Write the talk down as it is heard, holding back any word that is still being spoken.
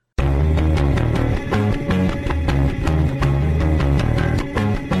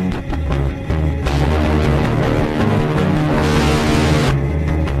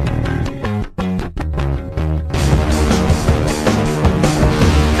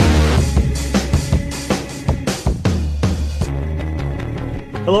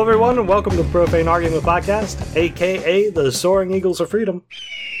Hello, everyone, and welcome to the Profane Argument Podcast, aka the Soaring Eagles of Freedom,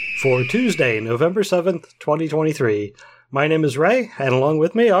 for Tuesday, November 7th, 2023. My name is Ray, and along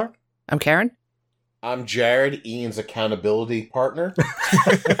with me are... I'm Karen. I'm Jared, Ian's accountability partner.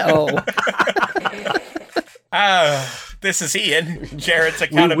 This is Ian, Jared's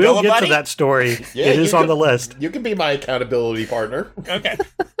accountability We will get buddy. to that story. Yeah, it is on the list. You can be my accountability partner. Okay.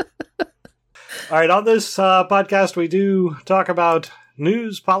 All right, on this podcast, we do talk about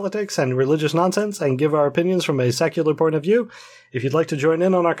news, politics, and religious nonsense, and give our opinions from a secular point of view. If you'd like to join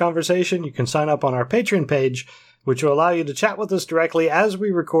in on our conversation, you can sign up on our Patreon page, which will allow you to chat with us directly as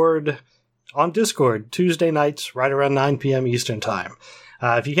we record on Discord Tuesday nights right around 9 p.m. Eastern Time.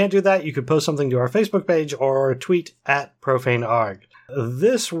 If you can't do that, you could post something to our Facebook page or tweet at ProfaneArg.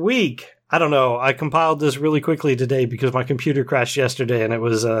 This week, I don't know, I compiled this really quickly today because my computer crashed yesterday and it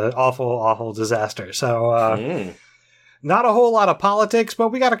was an awful, awful disaster. So, not a whole lot of politics, but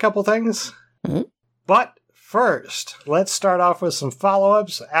we got a couple things. Mm-hmm. But first, let's start off with some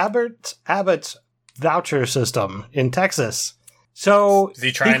follow-ups. Abbott's voucher system in Texas. So Is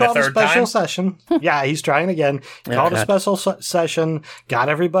he trying a called third special time? session. Yeah, he's trying again. He called a special session, got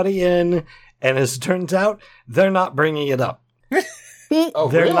everybody in, and as it turns out, they're not bringing it up. Oh,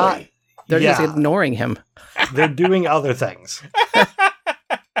 They're really? not. They're Yeah, just ignoring him. they're doing other things.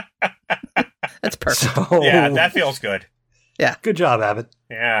 That's perfect. So, Yeah, that feels good. good job, Abbott.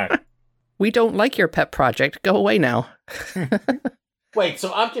 Yeah. We don't like your pet project. Go away now. Wait,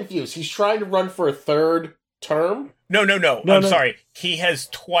 so I'm confused. He's trying to run for a third term? No. No, I'm no. sorry. He has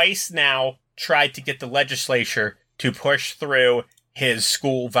twice now tried to get the legislature to push through his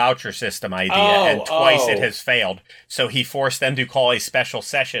school voucher system idea, and twice it has failed. So he forced them to call a special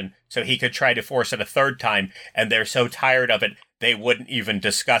session so he could try to force it a third time, and they're so tired of it, they wouldn't even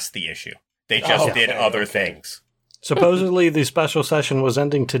discuss the issue. They just Okay, did other okay. things. Supposedly, the special session was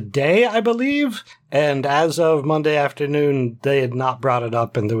ending today, I believe, and as of Monday afternoon, they had not brought it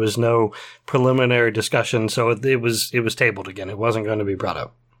up, and there was no preliminary discussion, so it was tabled again. It wasn't going to be brought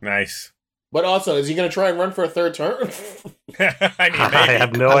up. Nice. But also, is he going to try and run for a third term? I mean, I maybe.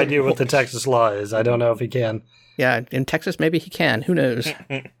 have no idea what the Texas law is. I don't know if he can. Yeah, in Texas, maybe he can. Who knows?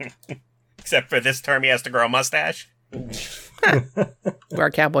 Except for this term, he has to grow a mustache. Wear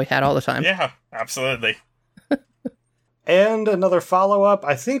a cowboy hat all the time. Yeah, absolutely. And another follow-up,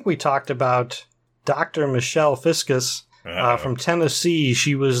 I think we talked about Dr. Michelle Fiscus from Tennessee.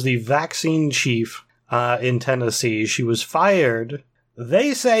 She was the vaccine chief in Tennessee. She was fired,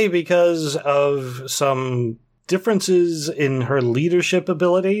 they say, because of some differences in her leadership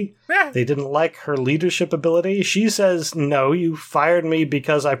ability. Yeah. They didn't like her leadership ability. She says, no, you fired me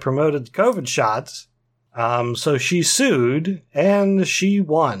because I promoted COVID shots. So she sued, and she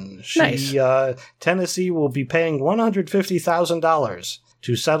won. Nice. Tennessee will be paying $150,000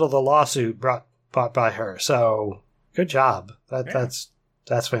 to settle the lawsuit brought by her. So, good job. That's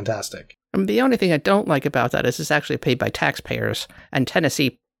fantastic. The only thing I don't like about that is it's actually paid by taxpayers, and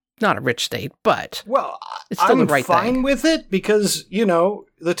Tennessee, not a rich state, but Well, it's still I'm the right fine thing. with it because,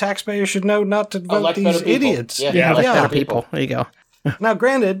 the taxpayers should know not to vote Elect these better people. idiots. Yeah. Yeah, like Yeah. better people. There you go. Now,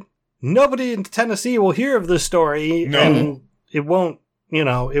 granted, nobody in Tennessee will hear of this story, No. and it won't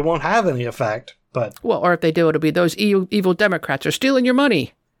have any effect, but Well, or if they do, it'll be those evil Democrats are stealing your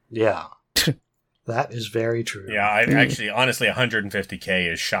money. yeah, that is very true. Yeah, actually, honestly,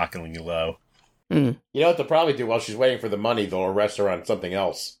 150K is shockingly low. Mm. You know what they'll probably do while she's waiting for the money? They'll arrest her on something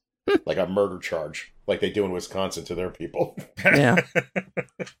else. Like a murder charge, like they do in Wisconsin to their people. Yeah.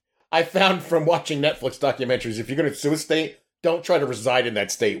 I found from watching Netflix documentaries, if you're going to sue a state, don't try to reside in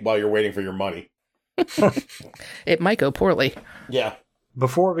that state while you're waiting for your money. It might go poorly. Yeah.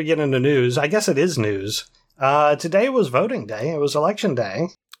 Before we get into news, I guess it is news. Today was voting day. It was election day.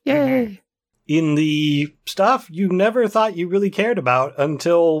 Yay. In the stuff you never thought you really cared about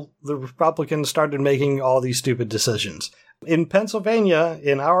until the Republicans started making all these stupid decisions. In Pennsylvania,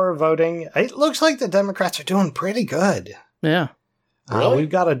 in our voting, it looks like the Democrats are doing pretty good. Yeah. Really? We've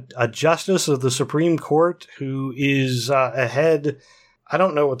got a justice of the Supreme Court who is ahead. I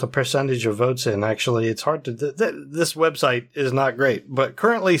don't know what the percentage of votes in, actually. It's hard to... this website is not great, but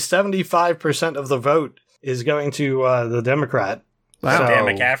currently 75% of the vote is going to the Democrat. Wow. So- Dan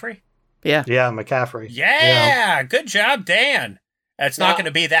McCaffrey? Yeah. Yeah, McCaffrey. Yeah, good job, Dan. It's not Now- going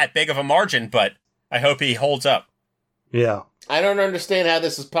to be that big of a margin, but I hope he holds up. Yeah. I don't understand how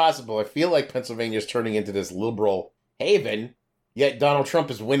this is possible. I feel like Pennsylvania is turning into this liberal haven, yet Donald Trump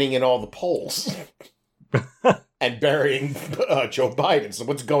is winning in all the polls and burying Joe Biden. So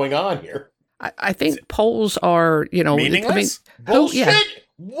what's going on here? I think polls are, Meaningless? Bullshit!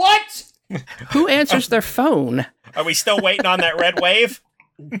 What? Who answers their phone? Are we still waiting on that red wave?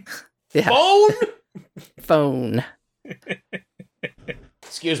 Yeah. Phone? Phone.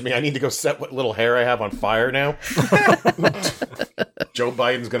 Excuse me, I need to go set what little hair I have on fire now. Joe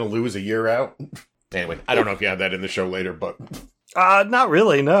Biden's going to lose a year out. Anyway, I don't know if you have that in the show later, but... Not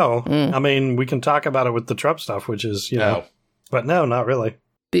really, no. I mean, we can talk about it with the Trump stuff, which is, you know... But no, not really.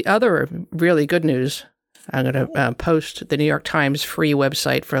 The other really good news, I'm going to post the New York Times free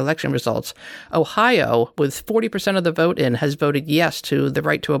website for election results. Ohio, with 40% of the vote in, has voted yes to the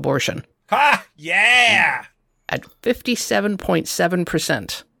right to abortion. Ha! Yeah! At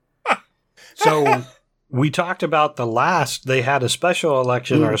 57.7%. So we talked about they had a special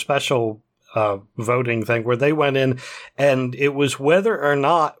election or a special voting thing where they went in and it was whether or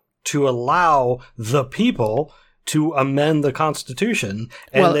not to allow the people to amend the Constitution.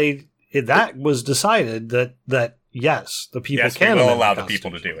 And that was decided that yes, the people can we will allow the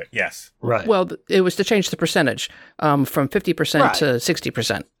people to do it. Yes. Right. Well, it was to change the percentage from 50% to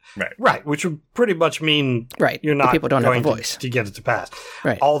 60%. Right, which would pretty much mean you're not people don't going have a voice to get it to pass.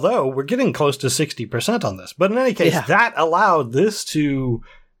 Right. Although we're getting close to 60% on this. But in any case, that allowed this to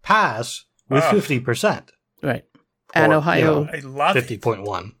pass with 50%. Right. And Ohio, I love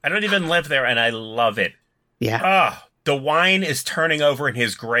 50.1. I don't even live there, and I love it. Yeah. The wine is turning over in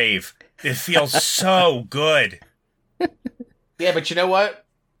his grave. It feels so good. Yeah, but you know what?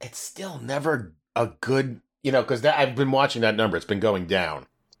 It's still never a good, because I've been watching that number. It's been going down.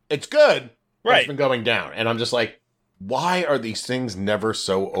 It's good, but it's been going down. And I'm just like, why are these things never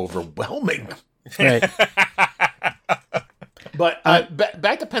so overwhelming? Right. But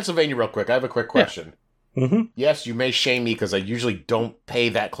back to Pennsylvania real quick. I have a quick question. Yeah. Mm-hmm. Yes, you may shame me because I usually don't pay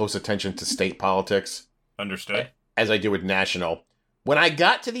that close attention to state politics. Understood. As I do with national. When I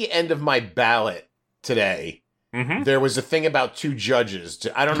got to the end of my ballot today, there was a thing about 2 judges.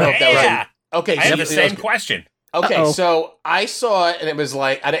 I don't know if that was... Okay, I have the same question. Okay, so I saw it, and it was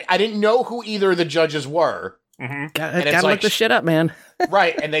like, I didn't know who either of the judges were. Gotta look this shit up, man.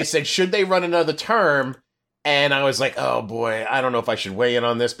 Right, and they said, should they run another term? And I was like, oh boy, I don't know if I should weigh in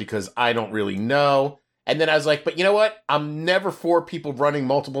on this because I don't really know. And then I was like, but you know what? I'm never for people running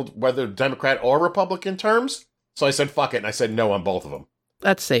multiple, whether Democrat or Republican terms. So I said, fuck it, and I said no on both of them.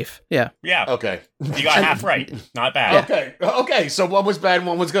 That's safe, yeah. Yeah. Okay. You got half right. Not bad. Okay, so one was bad and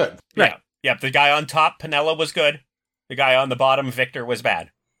one was good. Right. Yep, the guy on top, Piniella, was good. The guy on the bottom, Victor, was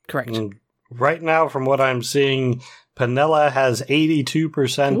bad. Correct. Right now, from what I'm seeing, Piniella has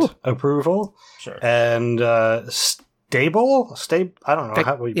 82% approval. Sure. And Stable? I don't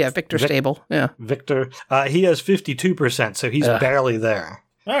know. Victor Stable. Yeah. Victor. He has 52%, so he's barely there.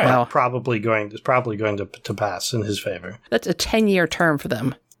 All right. Wow. Probably going to pass in his favor. That's a 10-year term for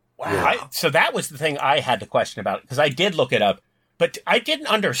them. Wow. Yeah. So that was the thing I had to question about, because I did look it up, but I didn't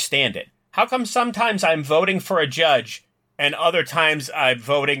understand it. How come sometimes I'm voting for a judge and other times I'm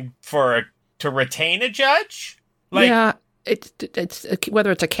voting to retain a judge? It's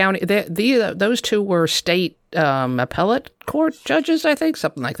whether it's a county. Those 2 were state appellate court judges, I think,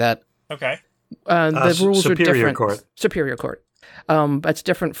 something like that. Okay. The rules are different. Superior Court. That's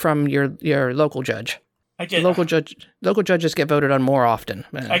different from your local judge. Local judges get voted on more often.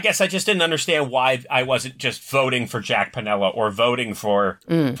 I guess I just didn't understand why I wasn't just voting for Jack Piniella or voting for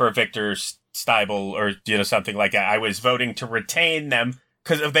Victor Steibel or something like that. I was voting to retain them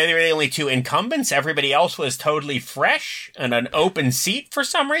because they were the only 2 incumbents. Everybody else was totally fresh and an open seat for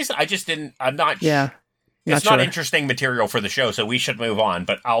some reason. I just didn't. I'm not. Yeah. It's not interesting material for the show, so we should move on.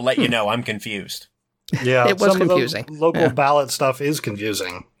 But I'll let you know I'm confused. Yeah, it was confusing. Of the local ballot stuff is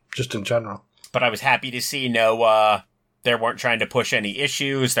confusing, just in general. But I was happy to see they weren't trying to push any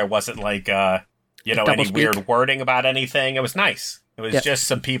issues. There wasn't any weird wording about anything. It was nice. It was just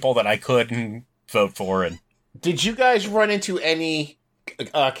some people that I couldn't vote for. And did you guys run into any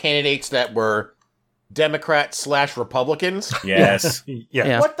candidates that were Democrat/Republicans? Yes.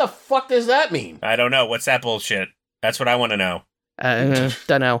 Yeah. What the fuck does that mean? I don't know. What's that bullshit? That's what I want to know.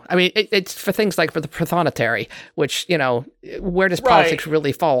 Don't know. I mean, it's for things like for the prothonotary, which, where does politics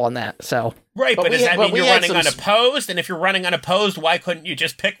really fall on that? So right, but does that mean you're running unopposed? And if you're running unopposed, why couldn't you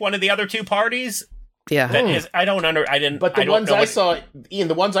just pick one of the other 2 parties? Yeah, But the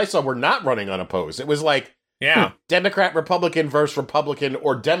ones I saw were not running unopposed. It was like Democrat, Republican versus Republican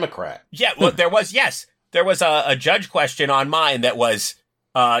or Democrat. Yeah, well, there was a judge question on mine that was.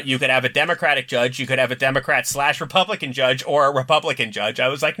 You could have a Democratic judge, you could have a Democrat/Republican judge, or a Republican judge. I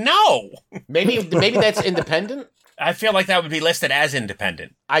was like, no. Maybe that's independent? I feel like that would be listed as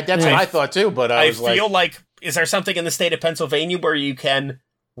independent. That's what I thought too, but I feel like, is there something in the state of Pennsylvania where you can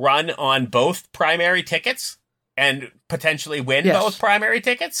run on both primary tickets and potentially win both primary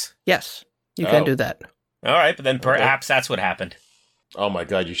tickets? Yes, you can do that. All right, but then perhaps that's what happened. Oh my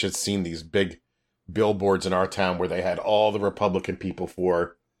God, you should have seen these big billboards in our town where they had all the Republican people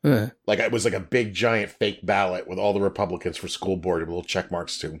for, like it was like a big giant fake ballot with all the Republicans for school board with little check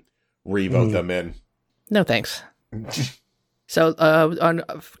marks to re-vote them in. No thanks. So on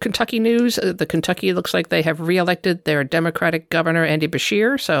Kentucky news, the Kentucky looks like they have reelected their Democratic governor, Andy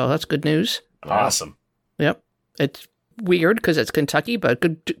Beshear, so that's good news. Awesome. Yep. It's weird because it's Kentucky, but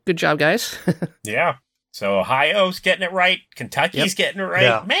good job, guys. Yeah. So Ohio's getting it right. Kentucky's getting it right.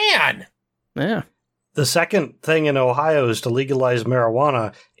 Yeah. Man! Yeah. The second thing in Ohio is to legalize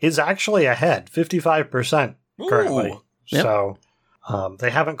marijuana is actually ahead, 55% currently. Ooh. Yep. So they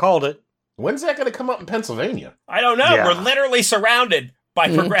haven't called it. When's that going to come up in Pennsylvania? I don't know. Yeah. We're literally surrounded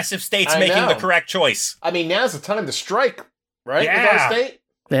by progressive states I making the know. correct choice. I mean, now's the time to strike, right? Yeah. With our state?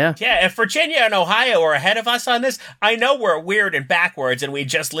 Yeah. Yeah, if Virginia and Ohio are ahead of us on this, I know we're weird and backwards and we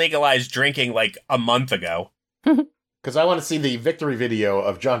just legalized drinking like a month ago. Because I want to see the victory video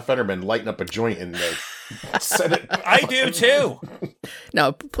of John Fetterman lighting up a joint in the Senate. I do too.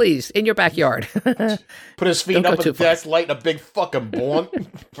 No, please, in your backyard. Put his feet Don't go up at too the far. desk, lighting a big fucking blunt.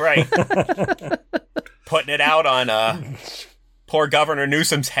 Right. Putting it out on poor Governor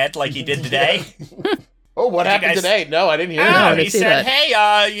Newsom's head like he did today. Oh, what happened guys- today? No, I didn't hear I Oh, that. didn't he see said, that.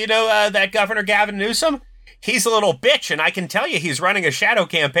 hey, that Governor Gavin Newsom? He's a little bitch, and I can tell you he's running a shadow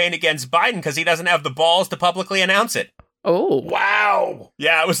campaign against Biden because he doesn't have the balls to publicly announce it. Oh. Wow.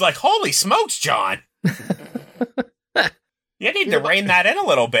 Yeah, it was like, holy smokes, John. You need to rein that in a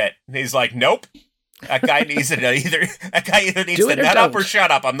little bit. And he's like, nope. That guy needs to either needs Do to it or nut up or don't.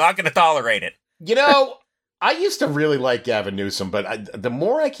 shut up. I'm not going to tolerate it. You know, I used to really like Gavin Newsom, but the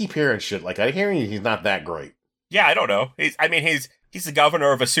more I keep hearing shit, like I hear he's not that great. Yeah, I don't know. He's the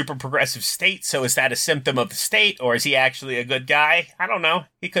governor of a super progressive state, so is that a symptom of the state, or is he actually a good guy? I don't know.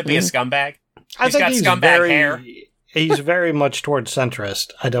 He could be a scumbag. I He's think got he's scumbag hair. He's very much towards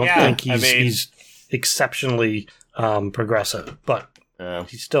centrist. I don't Yeah, think I mean- he's exceptionally progressive, but Yeah.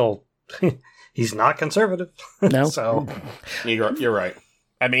 he's still he's not conservative. No. So You're right.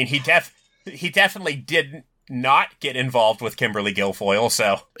 I mean, he definitely did not get involved with Kimberly Guilfoyle,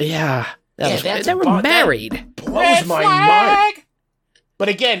 so. Yeah. Yeah, They were married. Blows my mind. But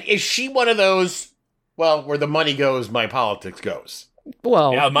again, is she one of those, well, where the money goes, my politics goes?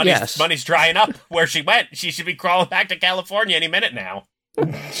 Well, Yeah, yes. money's drying up where she went. She should be crawling back to California any minute now.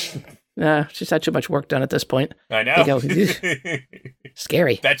 She's had too much work done at this point. I know.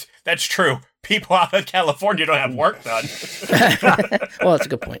 Scary. That's true. People out of California don't have work done. Well, that's a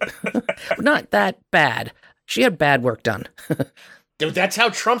good point. Not that bad. She had bad work done. Dude, that's how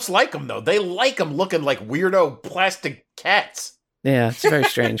Trumps like them, though. They like them looking like weirdo plastic cats. Yeah, it's very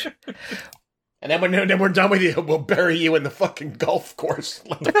strange. And then when we're done with you, we'll bury you in the fucking golf course.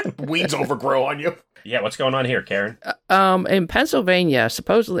 Let the weeds overgrow on you. Yeah, what's going on here, Karen? In Pennsylvania,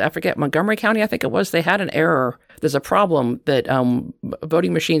 supposedly, I forget, Montgomery County, I think it was, they had an error. There's a problem that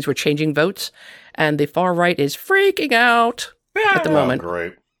voting machines were changing votes, and the far right is freaking out at the moment. Oh,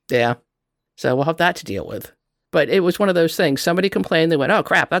 great. Yeah. So we'll have that to deal with. But it was one of those things. Somebody complained. They went, oh,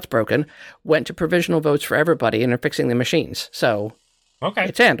 crap, that's broken. Went to provisional votes for everybody, and they're fixing the machines. So Okay.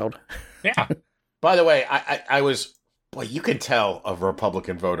 it's handled. Yeah. By the way, I was, boy, you can tell a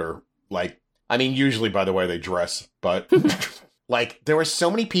Republican voter, like, I mean, usually by the way they dress, but like, there were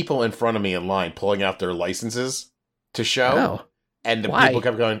so many people in front of me in line pulling out their licenses to show. Oh. And the Why? people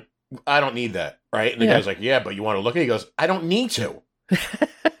kept going, I don't need that. Right. And the Yeah. guy's like, yeah, but you want to look at it? He goes, I don't need to.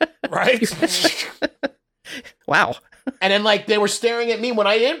 Right. Wow. And then, like, they were staring at me when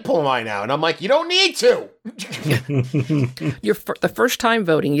I didn't pull mine out. And I'm like, you don't need to. The first time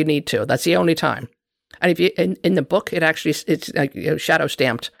voting, you need to. That's the only time. And if you in the book, it's like, shadow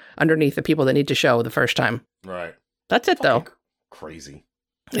stamped underneath the people that need to show the first time. Right. That's it, though. Crazy.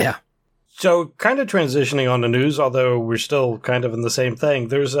 Yeah. So, kind of transitioning on to news, although we're still kind of in the same thing.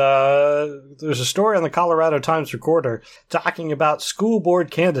 There's a story on the Colorado Times Recorder talking about school board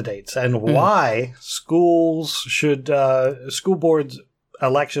candidates and why school board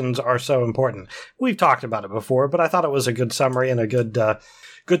elections are so important. We've talked about it before, but I thought it was a good summary and a good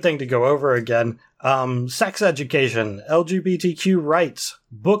thing to go over again. Sex education, LGBTQ rights,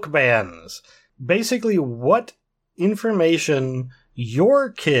 book bans, basically what information your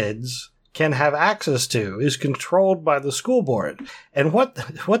kids can have access to is controlled by the school board. And what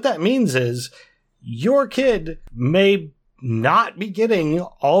that means is your kid may not be getting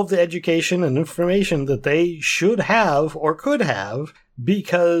all of the education and information that they should have or could have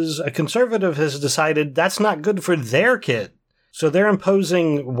because a conservative has decided that's not good for their kid. So they're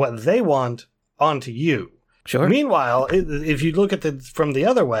imposing what they want onto you. Sure. Meanwhile, if you look at it from the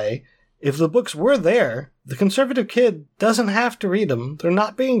other way, if the books were there, the conservative kid doesn't have to read them. They're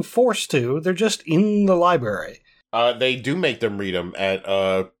not being forced to. They're just in the library. They do make them read them at,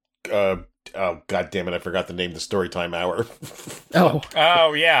 oh, God damn it, I forgot the name of the Storytime Hour.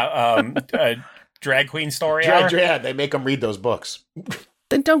 Oh, yeah. Drag Queen Story Hour? Yeah, they make them read those books.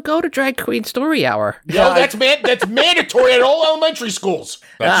 Then don't go to Drag Queen Story Hour. No, that's mandatory at all elementary schools.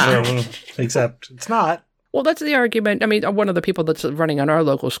 Except it's not. Well, that's the argument. I mean, one of the people that's running on our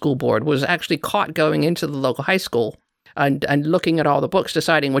local school board was actually caught going into the local high school and looking at all the books,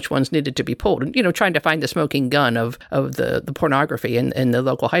 deciding which ones needed to be pulled, and, trying to find the smoking gun of the pornography in the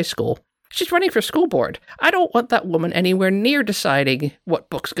local high school. She's running for school board. I don't want that woman anywhere near deciding what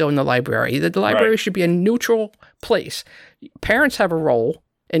books go in the library. The library should be a neutral place. Parents have a role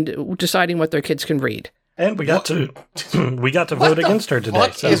in deciding what their kids can read. And we got to vote against her today.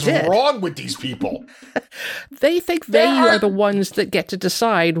 What is wrong with these people? They think they are the ones that get to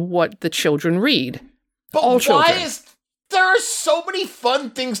decide what the children read. But all children. There are so many fun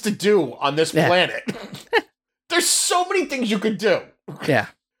things to do on this planet. There's so many things you could do. Yeah.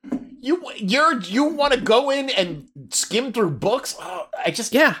 You want to go in and skim through books? Oh,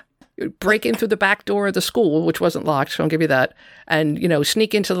 break in through the back door of the school, which wasn't locked, so I'll give you that, and,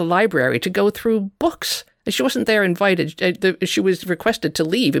 sneak into the library to go through books. She wasn't there invited. She was requested to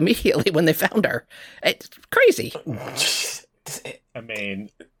leave immediately when they found her. It's crazy. I mean,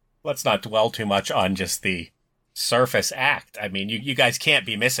 let's not dwell too much on just the surface act. I mean, you guys can't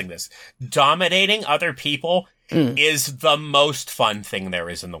be missing this. Dominating other people is the most fun thing there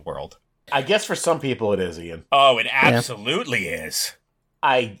is in the world. I guess for some people it is, Ian. Oh, it absolutely is.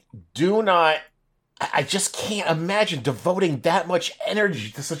 I just can't imagine devoting that much energy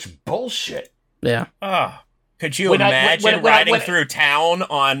to such bullshit. Yeah. Oh, could you imagine riding through town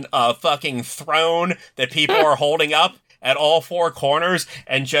on a fucking throne that people are holding up at all four corners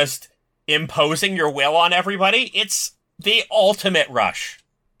and just imposing your will on everybody? It's the ultimate rush.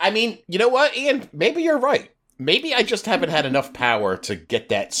 I mean, you know what, Ian? Maybe you're right. Maybe I just haven't had enough power to get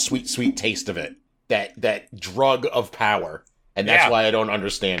that sweet, sweet taste of it. That drug of power. And that's why I don't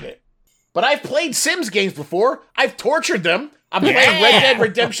understand it. But I've played Sims games before. I've tortured them. I'm playing Red Dead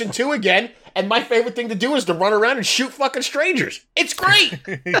Redemption 2 again. And my favorite thing to do is to run around and shoot fucking strangers. It's great.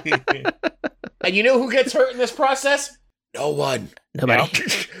 And you know who gets hurt in this process? No one. Nobody.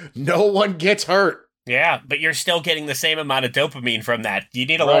 No one gets hurt. Yeah, but you're still getting the same amount of dopamine from that. You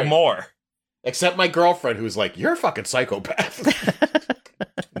need a little more. Except my girlfriend, who's like, you're a fucking psychopath.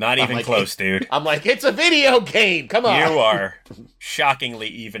 Not even close, dude. I'm like, it's a video game. Come on. You are shockingly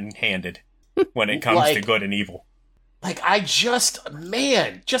even-handed when it comes to good and evil.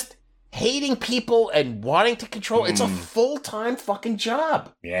 Just hating people and wanting to control. It's a full-time fucking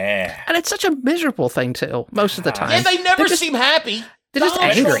job. Yeah. And it's such a miserable thing, too, most of the time. Yeah, they never seem happy. They're just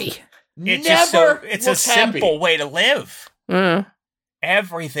angry. It's a simple way to live.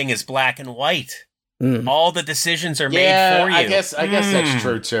 Everything is black and white. All the decisions are made for you. I guess that's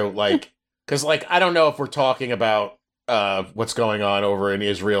true too. Because I don't know if we're talking about what's going on over in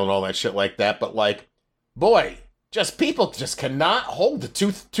Israel and all that shit like that, but boy, people just cannot hold the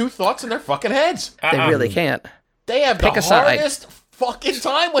two thoughts in their fucking heads. They really can't. They have the hardest fucking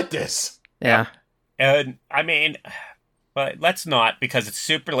time with this. Yeah. I mean, but let's not, because it's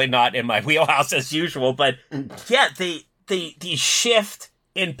superly not in my wheelhouse as usual. But yeah, the shift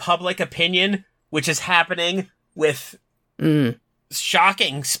in public opinion, which is happening with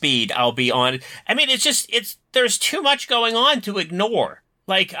shocking speed, I'll be honest. I mean, there's too much going on to ignore.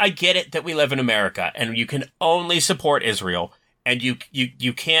 I get it that we live in America and you can only support Israel and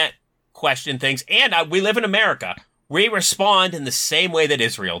you can't question things. And we live in America. We respond in the same way that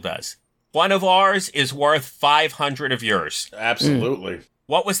Israel does. One of ours is worth 500 of yours. Absolutely.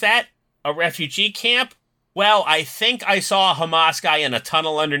 What was that? A refugee camp? Well, I think I saw a Hamas guy in a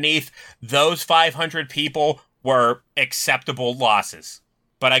tunnel underneath. Those 500 people were acceptable losses.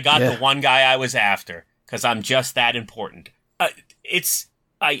 But I got the one guy I was after, because I'm just that important.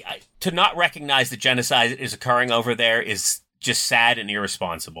 To not recognize that genocide is occurring over there is just sad and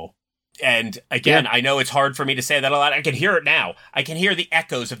irresponsible. And again, I know it's hard for me to say that a lot. I can hear it now. I can hear the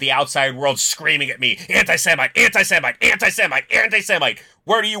echoes of the outside world screaming at me, anti-Semite, anti-Semite, anti-Semite, anti-Semite.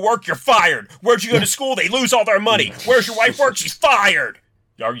 Where do you work? You're fired. Where'd you go to school? They lose all their money. Where's your wife work? She's fired.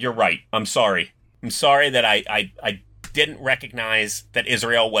 You're right. I'm sorry. I'm sorry that I didn't recognize that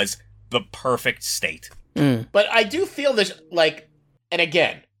Israel was the perfect state. But I do feel this, and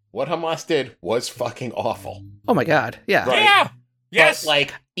again, what Hamas did was fucking awful. Oh my God. Yeah. Right? Yeah. Yes.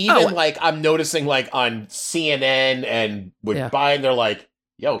 But I'm noticing on CNN and with Biden, they're like,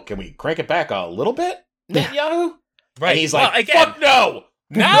 yo, can we crank it back a little bit, Netanyahu? Right. And he's like, fuck no!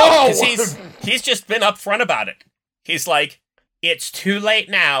 No, because he's just been upfront about it. He's like, it's too late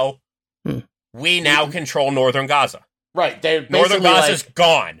now. We now control northern Gaza. Right. Northern Gaza's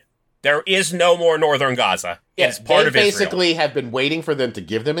gone. There is no more northern Gaza. It's part of Israel. They basically have been waiting for them to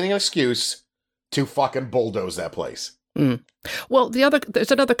give them an excuse to fucking bulldoze that place. Well,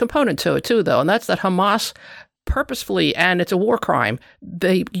 there's another component to it, too, though, and that's that Hamas purposefully, and it's a war crime,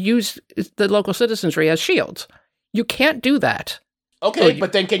 they use the local citizenry as shields. You can't do that. Okay,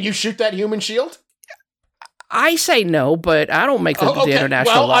 but then can you shoot that human shield? I say no, but I don't make the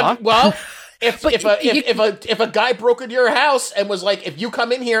international law. If a guy broke into your house and was like, if you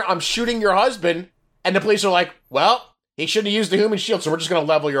come in here, I'm shooting your husband, and the police are like, well, he shouldn't have used the human shield, so we're just going to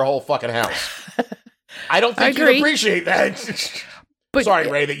level your whole fucking house. I don't think you'd appreciate that. But, sorry,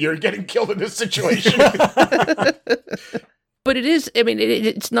 Ray, that you're getting killed in this situation. But it is. I mean,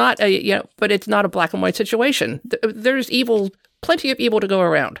 it's not a but it's not a black and white situation. There's plenty of evil to go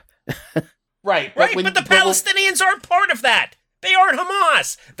around. Right, but the Palestinians aren't part of that. They aren't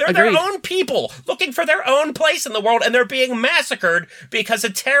Hamas. They're their own people looking for their own place in the world, and they're being massacred because a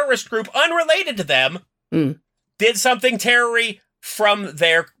terrorist group unrelated to them did something terrory from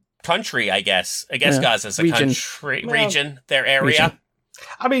their country, I guess. Gaza's a country, region, their area. Region.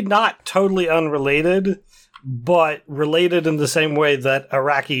 I mean, not totally unrelated, but related in the same way that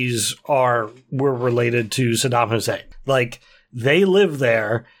Iraqis were related to Saddam Hussein. Like, they live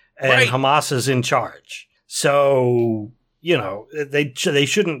there, and Hamas is in charge. So, they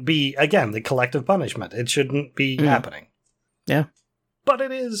shouldn't be, again, the collective punishment. It shouldn't be happening. Yeah. But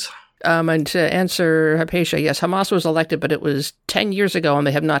it is. And to answer Hypatia, yes, Hamas was elected, but it was 10 years ago, and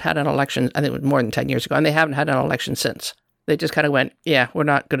they have not had an election. I think it was more than 10 years ago, and they haven't had an election since. They just kind of went, yeah, we're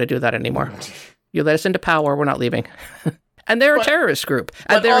not going to do that anymore. You let us into power, we're not leaving. And they're a terrorist group.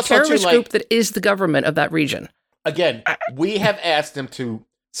 And they're a terrorist group that is the government of that region. Again, we have asked them to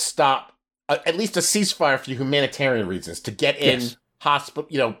stop, at least a ceasefire for humanitarian reasons, to get in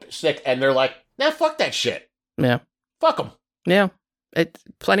hospital, sick, and they're like, nah, fuck that shit. Yeah. Fuck them. Yeah.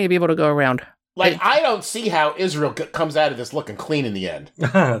 Plenty of people to go around. I don't see how Israel comes out of this looking clean in the end.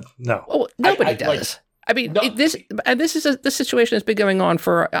 No. Well, nobody does. This situation has been going on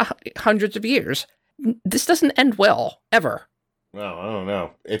for hundreds of years. This doesn't end well, ever. No, I don't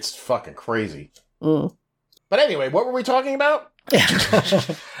know. It's fucking crazy. But anyway, what were we talking about?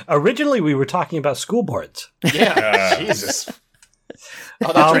 Originally, we were talking about school boards. Yeah, Jesus.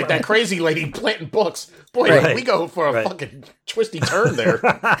 Oh, that's right. That crazy lady planting books. Boy, we go for a fucking twisty turn there.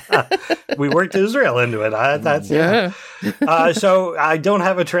 We worked Israel into it. So I don't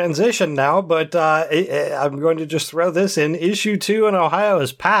have a transition now, but I'm going to just throw this in. Issue 2 in Ohio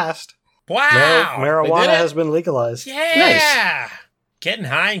is passed. Wow. Marijuana has been legalized. Yeah. Nice. Getting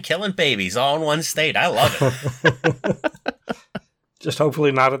high and killing babies all in one state. I love it. Just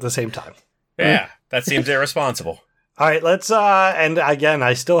hopefully not at the same time. Yeah, that seems irresponsible. All right, let's, and again,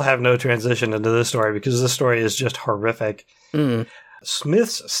 I still have no transition into this story because this story is just horrific.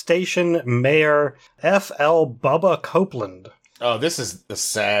 Smith's Station Mayor F.L. Bubba Copeland. Oh, this is the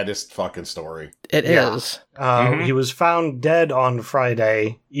saddest fucking story. It is. He was found dead on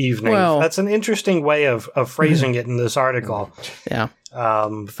Friday evening. Well, that's an interesting way of phrasing it in this article. Yeah.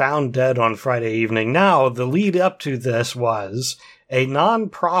 Found dead on Friday evening. Now, the lead up to this was a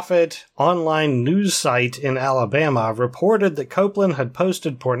non-profit online news site in Alabama reported that Copeland had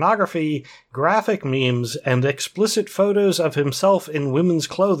posted pornography, graphic memes, and explicit photos of himself in women's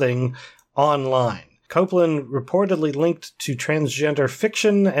clothing online. Copeland reportedly linked to transgender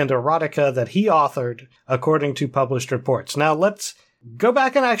fiction and erotica that he authored, according to published reports. Now, let's go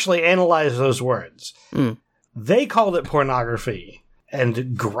back and actually analyze those words. They called it pornography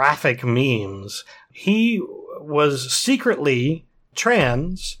and graphic memes. He was secretly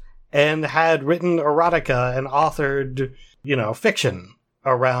trans and had written erotica and authored, fiction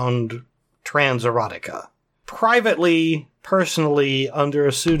around trans erotica. Privately, personally, under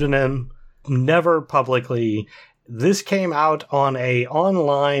a pseudonym, never publicly. This came out on a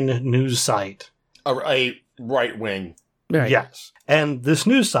online news site. A right wing. Right. Yes. And this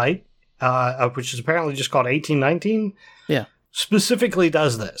news site, which is apparently just called 1819, specifically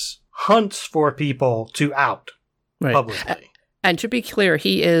does this. Hunts for people to out publicly. And to be clear,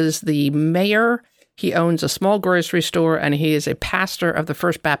 he is the mayor. He owns a small grocery store, and he is a pastor of the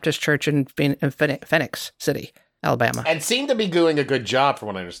First Baptist Church in Phoenix City, Alabama. And seemed to be doing a good job, from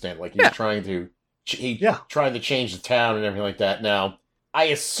what I understand. Like, he's trying to change the town and everything like that. Now, I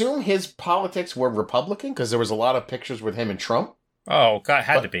assume his politics were Republican, because there was a lot of pictures with him and Trump. Oh, God,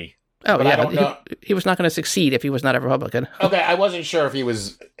 had to be. Oh, but yeah, I don't know. He was not going to succeed if he was not a Republican. Okay, I wasn't sure if he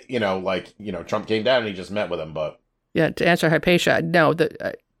was, Trump came down and he just met with him, but... Yeah, to answer Hypatia, no,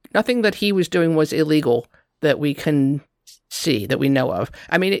 nothing that he was doing was illegal that we can see, that we know of.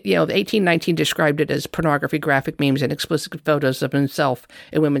 I mean, the 1819 described it as pornography, graphic memes, and explicit photos of himself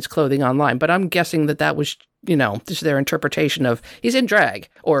in women's clothing online. But I'm guessing that was, just their interpretation of he's in drag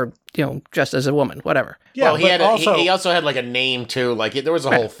or, just as a woman, whatever. Yeah, well, he also had like a name too. Like there was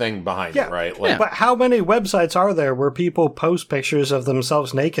a whole thing behind it, right? Like, but how many websites are there where people post pictures of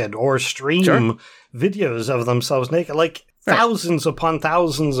themselves naked or stream videos of themselves naked? Like thousands upon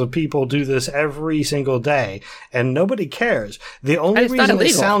thousands of people do this every single day, and nobody cares. The only reason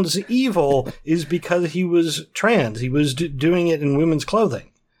it sounds evil is because he was trans. He was doing it in women's clothing.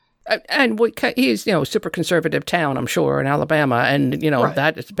 And he's, super conservative town, I'm sure, in Alabama, and,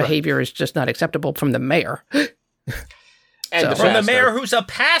 that behavior is just not acceptable from the mayor. And from the mayor who's a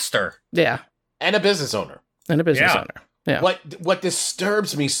pastor. Yeah. And a business owner. Yeah. What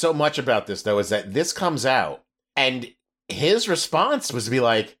disturbs me so much about this, though, is that this comes out, and his response was to be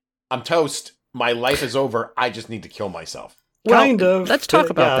like, I'm toast, my life is over, I just need to kill myself. Well, kind of. Let's talk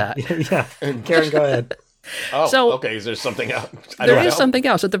about that. Yeah. Karen, go ahead. Oh, okay. Is there something else? There is something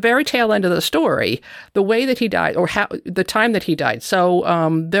else. At the very tail end of the story, the way that he died, or the time that he died. So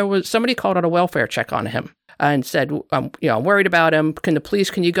there was somebody called out a welfare check on him and said, I'm worried about him.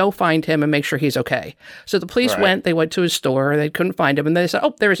 Can you go find him and make sure he's okay? So the police went. They went to his store. They couldn't find him, and they said,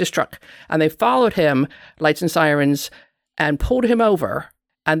 oh, there is his truck. And they followed him, lights and sirens, and pulled him over.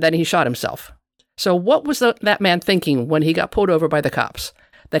 And then he shot himself. So what was that man thinking when he got pulled over by the cops?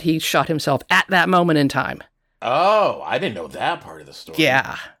 That he shot himself at that moment in time. Oh, I didn't know that part of the story.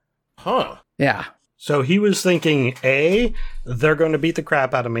 Yeah. Huh. Yeah. So he was thinking, A, they're going to beat the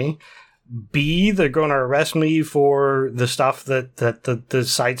crap out of me. B, they're going to arrest me for the stuff that the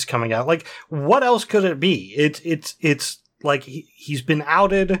site's coming out. Like, what else could it be? It's like he's been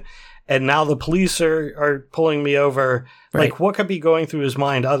outed, and now the police are pulling me over. Right. Like, what could be going through his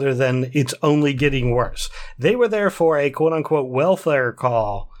mind other than it's only getting worse? They were there for a quote-unquote welfare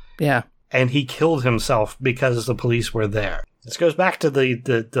call. Yeah. And he killed himself because the police were there. This goes back to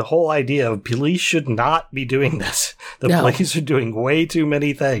the whole idea of police should not be doing this. Police are doing way too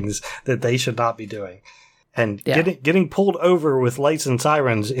many things that they should not be doing. And getting pulled over with lights and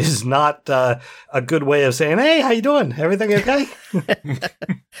sirens is not a good way of saying, hey, how you doing? Everything okay?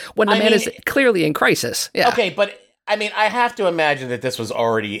 When the man is clearly in crisis. Yeah. Okay, but I mean, I have to imagine that this was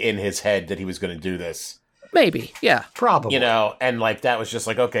already in his head that he was going to do this. Maybe, yeah. Probably. And like that was just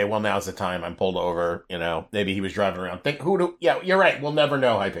like, okay, well, now's the time. I'm pulled over, maybe he was driving around. You're right. We'll never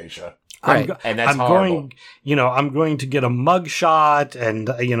know, Hypatia. Right. And that's horrible. I'm going to get a mug shot, and,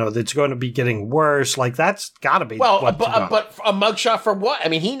 it's going to be getting worse. Like, that's got to be. Well, but a mug shot for what? I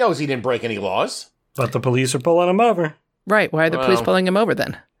mean, he knows he didn't break any laws. But the police are pulling him over. Right. Why are the police pulling him over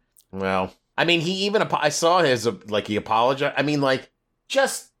then? Well, I mean, he even, I saw his, he apologized. I mean,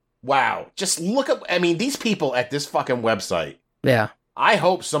 wow. Just look at, these people at this fucking website. Yeah. I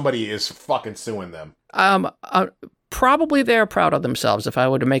hope somebody is fucking suing them. Probably they're proud of themselves, if I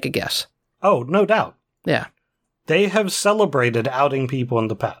were to make a guess. Oh, no doubt. Yeah. They have celebrated outing people in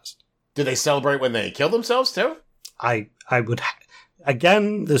the past. Do they celebrate when they kill themselves, too? I would...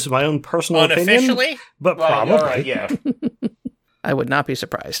 Again, this is my own personal Unofficially? opinion. But probably. All right, yeah. I would not be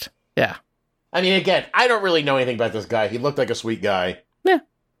surprised. Yeah. I mean, again, I don't really know anything about this guy. He looked like a sweet guy. Yeah.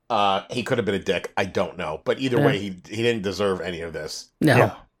 He could have been a dick. I don't know. But either way, he didn't deserve any of this. No.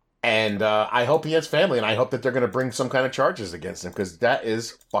 Yeah. And I hope he has family, and I hope that they're going to bring some kind of charges against him, because that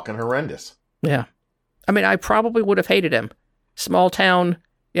is fucking horrendous. Yeah. I mean, I probably would have hated him. Small town,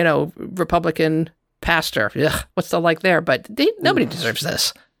 Republican pastor. Ugh, what's the like there? But nobody deserves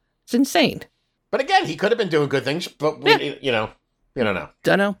this. It's insane. But again, he could have been doing good things, but we don't know.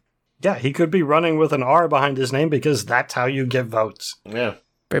 Don't know. Yeah, he could be running with an R behind his name because that's how you get votes. Yeah.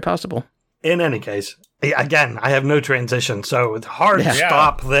 Very possible. In any case, again, I have no transition, so it's hard to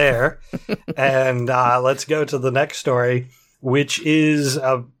stop there. And let's go to the next story, which is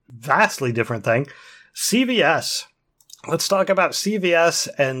a vastly different thing. CVS. Let's talk about CVS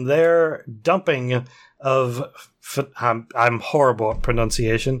and their dumping of, I'm horrible at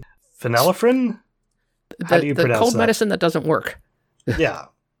pronunciation, phenylephrine? How do you pronounce cold that? medicine that doesn't work. Yeah.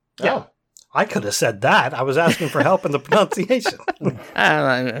 Yeah. Oh. I could have said that. I was asking for help in the pronunciation.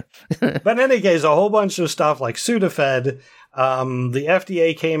 But in any case, a whole bunch of stuff like Sudafed. The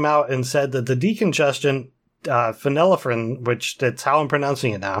FDA came out and said that the decongestant phenylephrine, which that's how I'm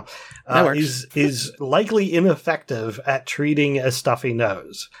pronouncing it now, is likely ineffective at treating a stuffy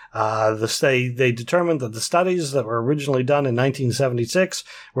nose. They determined that the studies that were originally done in 1976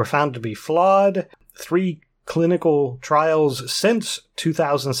 were found to be flawed. 3 clinical trials since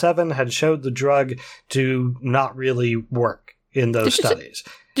 2007 had showed the drug to not really work in those studies.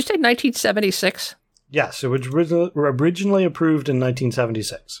 Did you say 1976? Yes, it was originally approved in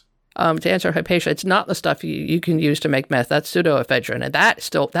 1976. To answer Hypatia, it's not the stuff you can use to make meth. That's pseudoephedrine, and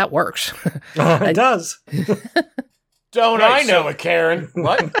that works. It does. Don't I know it, Karen?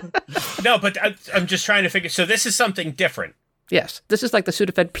 What? No, but I'm just trying to figure. So this is something different. Yes, this is like the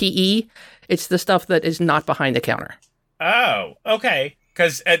Sudafed PE. It's the stuff that is not behind the counter. Oh, okay.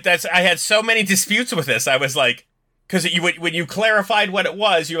 Because I had so many disputes with this. I was like, because when you clarified what it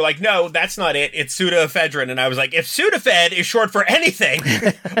was, you were like, no, that's not it. It's pseudoephedrine. And I was like, if Sudafed is short for anything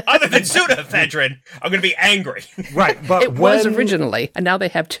other than psudoephedrine, I'm going to be angry. Right, but it was originally, and now they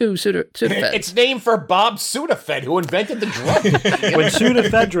have two Sudafed. It's named for Bob Sudafed, who invented the drug. When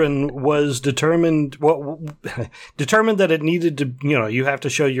pseudoephedrine was determined that it needed to, you have to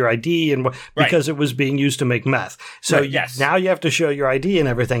show your ID and because it was being used to make meth. So now you have to show your ID and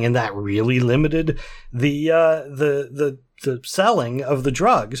everything, and that really limited the selling of the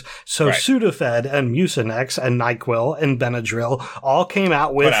drugs. So Sudafed and Mucinex and NyQuil and Benadryl all came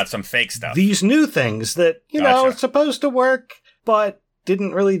out with put out some fake stuff. These new things that, are supposed to work, but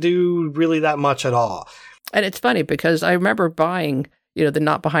didn't really do that much at all. And it's funny because I remember buying, the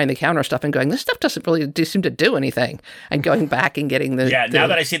not behind the counter stuff and going, this stuff doesn't really seem to do anything. And going back and getting the... Yeah, now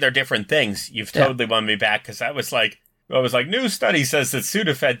that I see they're different things, you've totally won me back because I was like, new study says that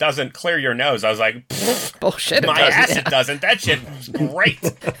Sudafed doesn't clear your nose. I was like, bullshit. My ass, it doesn't. That shit's great.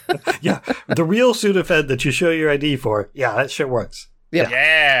 Yeah, the real Sudafed that you show your ID for. Yeah, that shit works.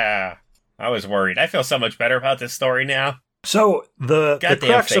 Yeah. I was worried. I feel so much better about this story now. So the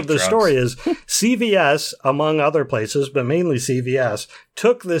crux of the story is CVS, among other places, but mainly CVS,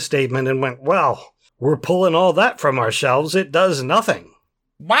 took this statement and went, well, we're pulling all that from our shelves. It does nothing.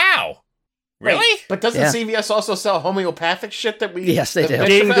 Wow. Really? Wait, but doesn't CVS also sell homeopathic shit that we... Yes, they do.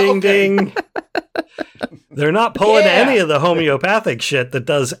 Ding, ding, ding. They're not pulling any of the homeopathic shit that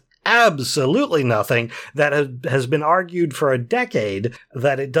does absolutely nothing, that has been argued for a decade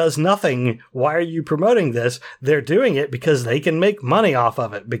that it does nothing. Why are you promoting this? They're doing it because they can make money off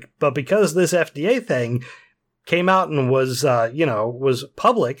of it. But because this FDA thing came out and was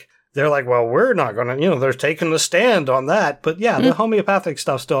public, they're like, well, we're not going to, they're taking a stand on that. But the homeopathic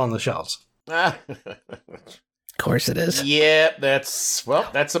stuff's still on the shelves. Of course it is. Yeah, that's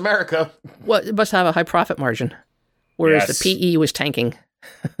America. Well, it must have a high profit margin, whereas the PE was tanking.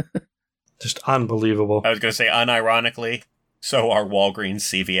 Just unbelievable. I was going to say, unironically, so are Walgreens,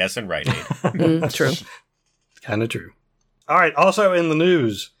 CVS, and Rite Aid. True. Kind of true. All right, also in the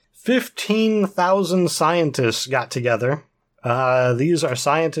news, 15,000 scientists got together. These are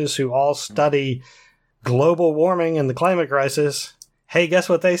scientists who all study global warming and the climate crisis. Hey, guess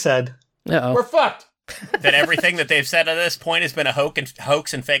what they said? Uh-oh. We're fucked. That everything that they've said at this point has been a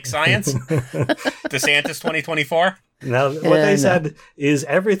hoax and fake science? DeSantis 2024? Now, what they said is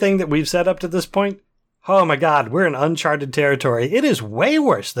everything that we've said up to this point, oh my God, we're in uncharted territory. It is way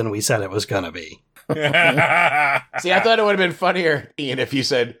worse than we said it was going to be. See, I thought it would have been funnier, Ian, if you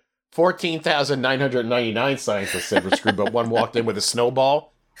said 14,999 scientists said we're screwed, but one walked in with a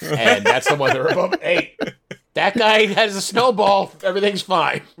snowball, and that's the one that were above. Hey, that guy has a snowball. Everything's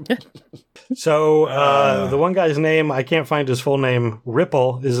fine. So the one guy's name, I can't find his full name.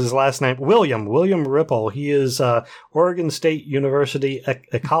 Ripple is his last name. William Ripple. He is Oregon State University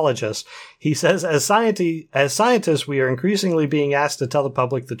ecologist. He says, as scientists, we are increasingly being asked to tell the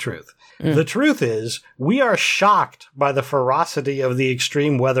public the truth. The truth is, we are shocked by the ferocity of the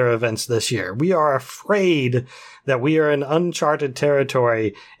extreme weather events this year. We are afraid that we are in uncharted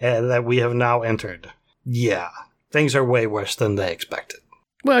territory that we have now entered. Yeah, things are way worse than they expected.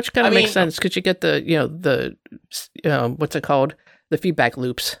 Well, it kind of makes sense because you get the what's it called? The feedback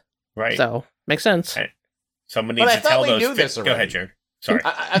loops. Right. So, makes sense. Right. Someone needs to tell those... Go ahead, Jared. Sorry.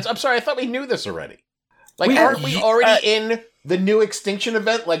 I'm sorry, I thought we knew this already. Like, aren't we already in the new extinction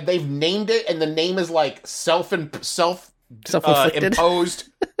event? Like, they've named it, and the name is like self-imposed. Extinction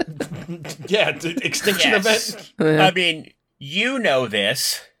event. Yeah. I mean, you know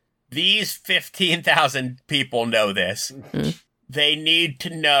this. These 15,000 people know this. Mm-hmm. They need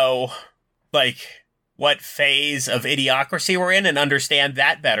to know, like, what phase of idiocracy we're in and understand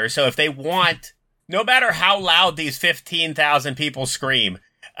that better. So if they want, no matter how loud these 15,000 people scream,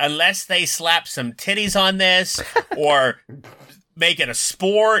 unless they slap some titties on this or make it a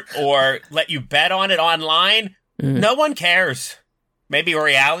sport or let you bet on it online, no one cares. Maybe a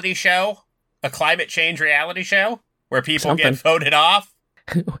reality show, a climate change reality show where people get voted off.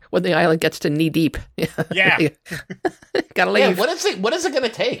 When the island gets to knee deep. Yeah. Gotta leave. Yeah, what is it going to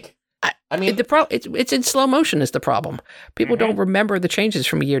take? I mean, it's in slow motion is the problem. People don't remember the changes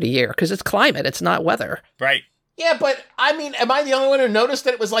from year to year because it's climate. It's not weather. Right. yeah, but I mean, am I the only one who noticed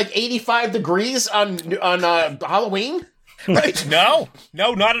that it was like 85 degrees on Halloween? Right? No,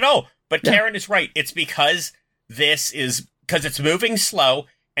 not at all. But Karen is right. It's because because it's moving slow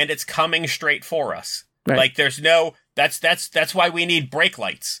and it's coming straight for us. Right. Like there's no, that's why we need brake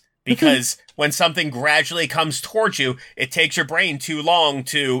lights. Because when something gradually comes towards you, it takes your brain too long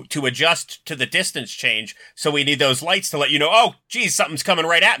to adjust to the distance change. So we need those lights to let you know, oh, geez, something's coming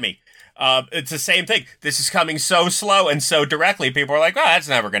right at me. It's the same thing. This is coming so slow and so directly. People are like, oh, that's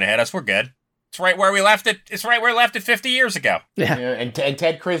never going to hit us. We're good. It's right where we left it. It's right where we left it 50 years ago. Yeah. And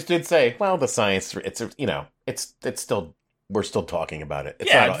Ted Cruz did say, well, the science, it's still, we're still talking about it.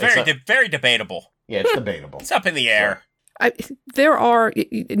 It's very debatable. Yeah, it's debatable. It's up in the air. There are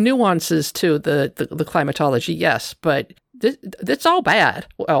nuances to the climatology, yes, but it's all bad.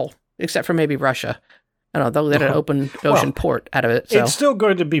 Well, except for maybe Russia. I don't know, they'll get an open ocean port out of it. So. It's still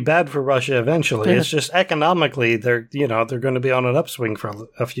going to be bad for Russia eventually. It's just economically, they're going to be on an upswing for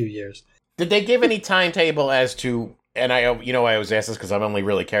a few years. Did they give any timetable as to, and I always ask this because I only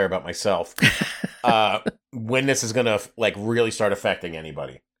really care about myself, when this is going to like really start affecting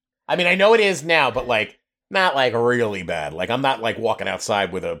anybody? I mean, I know it is now, but like not like really bad. Like I'm not like walking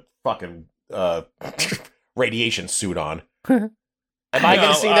outside with a fucking radiation suit on. Am I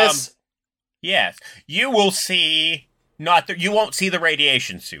going to see this? Yes, you will see. You won't see the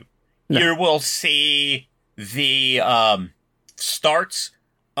radiation suit. No. You will see the starts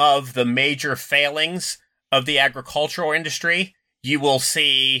of the major failings of the agricultural industry. You will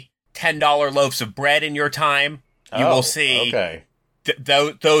see $10 loaves of bread in your time. You will see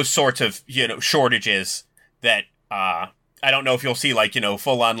those sorts of shortages that I don't know if you'll see like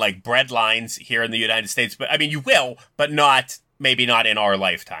full on like bread lines here in the United States, but I mean you will, but maybe not in our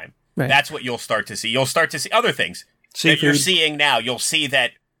lifetime. Right. That's what you'll start to see. You'll start to see other things that you're seeing now. You'll see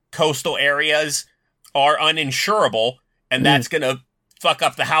that coastal areas are uninsurable, and that's going to fuck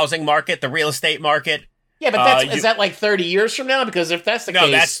up the housing market, the real estate market. Yeah, but is that like 30 years from now? Because if that's the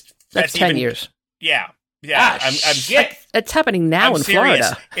case... That's 10 years. Yeah. I'm shit. It's happening now in serious.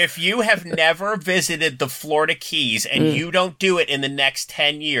 Florida. If you have never visited the Florida Keys and you don't do it in the next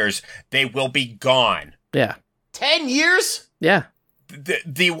 10 years, they will be gone. Yeah. 10 years? Yeah.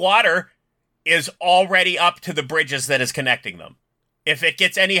 The water is already up to the bridges that is connecting them. If it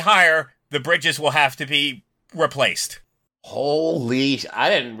gets any higher, the bridges will have to be replaced. Holy, I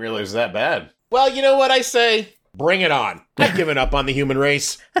didn't realize it was that bad. Well, you know what I say? Bring it on. I've given up on the human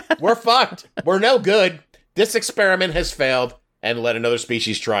race. We're fucked. We're no good. This experiment has failed, and let another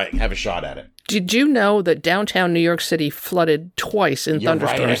species have a shot at it. Did you know that downtown New York City flooded twice in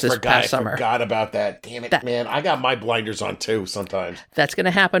thunderstorms this past summer? I forgot about that. Damn it, man. I got my blinders on, too, sometimes. That's going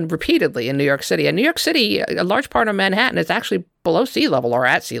to happen repeatedly in New York City. And New York City, a large part of Manhattan, is actually below sea level or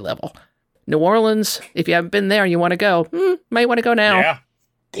at sea level. New Orleans, if you haven't been there and you want to go, might want to go now. Yeah.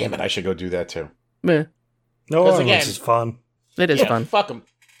 Damn it, I should go do that, too. Meh. New Orleans is fun. It is fun. Fuck them.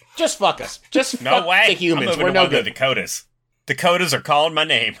 Just fuck us. Just fuck the humans. I'm we're no good. The Dakotas. Dakotas are calling my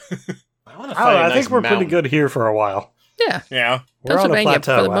name. I think we're pretty good here for a while. Yeah. Yeah. We're on a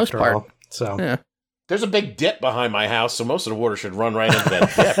plateau for the most part. all, so. Yeah. There's a big dip behind my house, so most of the water should run right into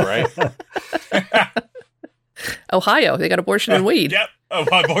that dip, right? Ohio, they got abortion and weed. Yep. Oh,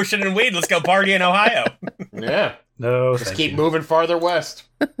 abortion and weed. Let's go party in Ohio. Yeah. No, just keep moving farther west.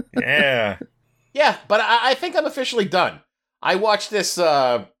 Yeah. Yeah, but I think I'm officially done. I watched this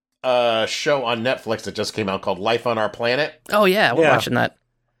show on Netflix that just came out called Life on Our Planet. Oh, yeah, we're watching that.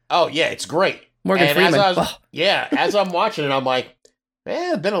 Oh, yeah, it's great. Morgan Freeman. As I'm watching it, I'm like,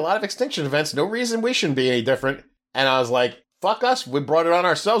 man, there's been a lot of extinction events. No reason we shouldn't be any different. And I was like, fuck us. We brought it on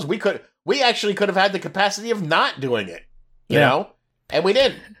ourselves. We actually could have had the capacity of not doing it, you know? And we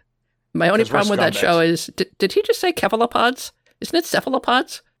didn't. My only problem with that show is, did he just say cephalopods? Isn't it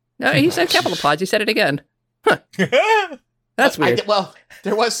cephalopods? No, he said cephalopods. He said it again. Huh. That's weird.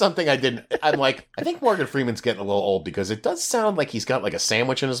 There was something I didn't. I'm like, I think Morgan Freeman's getting a little old because it does sound like he's got like a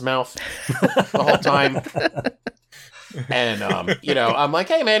sandwich in his mouth the whole time. And, I'm like,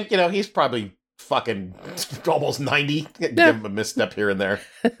 hey, man, he's probably fucking almost 90. Give him a misstep here and there.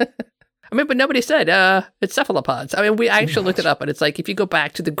 I mean, but nobody said it's cephalopods. I mean, we actually looked it up, and it's like if you go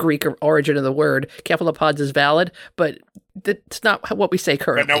back to the Greek origin of the word, cephalopods is valid, but that's not what we say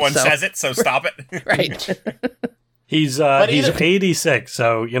currently. But no one says it, so stop it. Right. He's 86,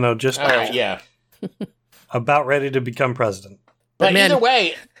 so just about ready to become president. But either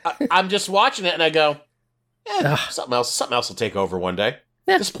way, I'm just watching it, and I go, something else will take over one day.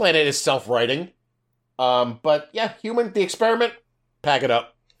 Yeah. This planet is self-righting. But yeah, the experiment, pack it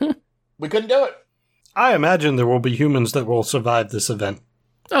up. We couldn't do it. I imagine there will be humans that will survive this event.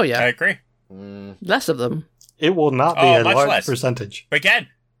 Oh, yeah. I agree. Less of them. It will not be a much large less. percentage. But again,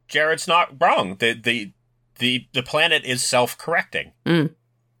 Jared's not wrong. The planet is self-correcting. Mm.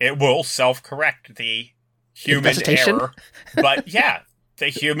 It will self-correct the human Infestation? error. But yeah,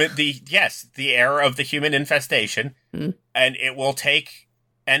 the error of the human infestation, and it will take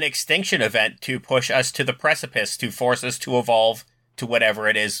an extinction event to push us to the precipice, to force us to evolve to whatever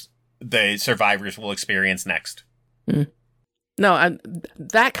it is the survivors will experience next. No,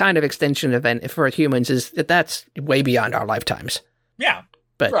 that kind of extinction event for humans that's way beyond our lifetimes. Yeah.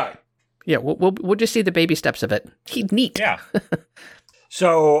 But Right. yeah, we'll just see the baby steps of it. Neat. Yeah.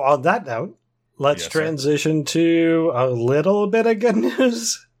 So, on that note, let's Yes, sir. transition to a little bit of good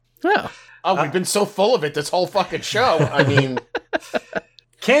news. Oh, Oh, we've been so full of it this whole fucking show. I mean,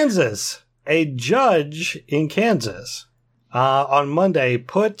 Kansas, a judge in Kansas, on Monday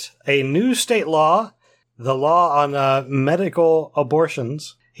put a new state law, the law on medical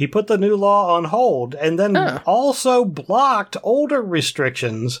abortions. He put the new law on hold and then also blocked older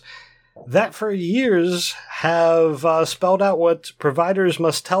restrictions that for years have spelled out what providers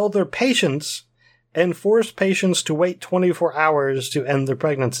must tell their patients and force patients to wait 24 hours to end their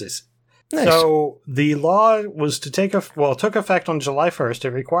pregnancies. nice. So the law was to took effect on July 1st. It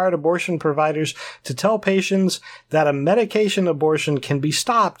required abortion providers to tell patients that a medication abortion can be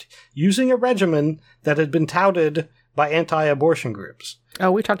stopped using a regimen that had been touted by anti-abortion groups.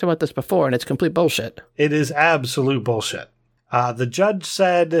 Oh, we talked about this before, and it's complete bullshit. It is absolute bullshit. The judge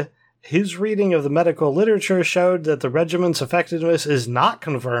said his reading of the medical literature showed that the regimen's effectiveness is not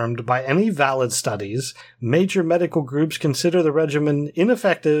confirmed by any valid studies. Major medical groups consider the regimen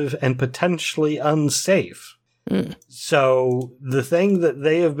ineffective and potentially unsafe. So the thing that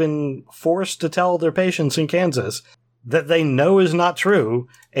they have been forced to tell their patients in Kansas that they know is not true,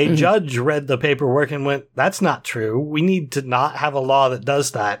 a judge read the paperwork and went, that's not true. We need to not have a law that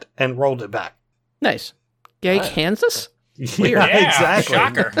does that, and rolled it back. Nice. Yay, Kansas? Yeah, exactly.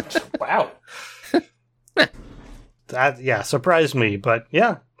 Shocker. wow. That surprised me, but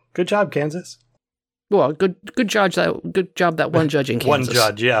yeah, good job, Kansas. Well, good job that one judge in Kansas. One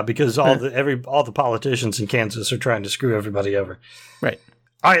judge, yeah, because all the politicians in Kansas are trying to screw everybody over. Right.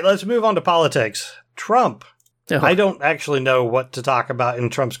 All right, let's move on to politics. Trump. Oh. I don't actually know what to talk about in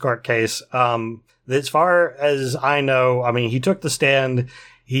Trump's court case. As far as I know, I mean, he took the stand.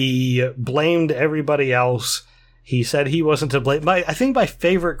 He blamed everybody else. He said he wasn't to blame. I think my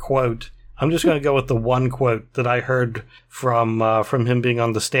favorite quote, I'm just going to go with the one quote that I heard from him being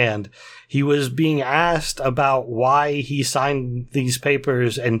on the stand. He was being asked about why he signed these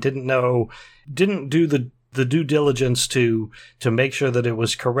papers and didn't do the due diligence to make sure that it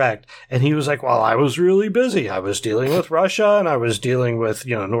was correct. And he was like, well, I was really busy. I was dealing with Russia and I was dealing with,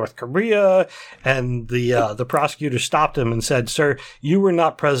 North Korea. And the prosecutor stopped him and said, sir, you were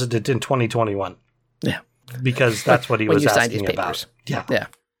not president in 2021. Yeah. Because that's what he When was you signed these asking about. papers. Yeah. Yeah.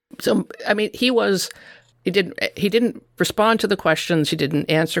 So, I mean, he didn't respond to the questions. He didn't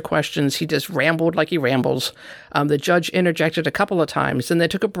answer questions. He just rambled like he rambles. The judge interjected a couple of times, and they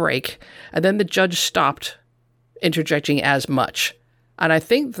took a break, and then the judge stopped interjecting as much. And I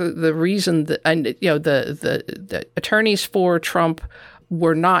think the reason that, and the attorneys for Trump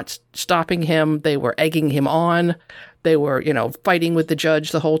were not stopping him. They were egging him on. They were, fighting with the judge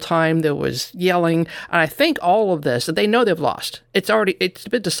the whole time. There was yelling. And I think all of this, they know they've lost. It's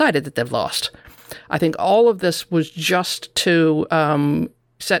been decided that they've lost. I think all of this was just to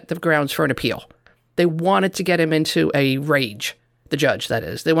set the grounds for an appeal. They wanted to get him into a rage, the judge, that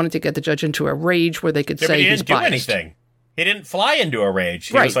is. They wanted to get the judge into a rage where they could say he he's didn't do biased. anything. He didn't fly into a rage.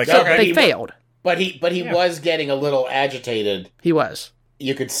 He Right, was like, so okay. they failed. But he was getting a little agitated. He was.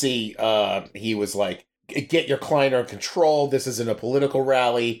 You could see he was like, get your client under control. This isn't a political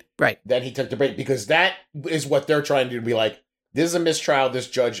rally. Right. Then he took the break because that is what they're trying to do, be like, this is a mistrial. This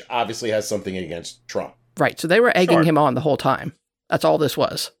judge obviously has something against Trump. Right. So they were egging Sure. him on the whole time. That's all this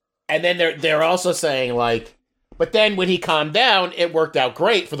was. And then they're also saying like, but then when he calmed down, it worked out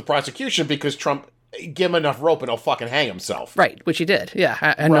great for the prosecution because Trump give him enough rope and he'll fucking hang himself. Right, which he did. Yeah,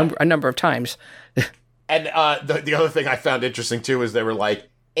 Right. a number of times. And the other thing I found interesting too is they were like,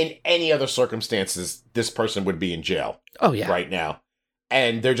 in any other circumstances, this person would be in jail Oh, yeah. right now.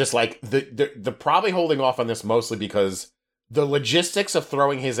 And they're just like, they're probably holding off on this mostly because the logistics of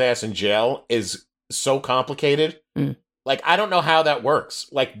throwing his ass in jail is so complicated. Mm. Like, I don't know how that works.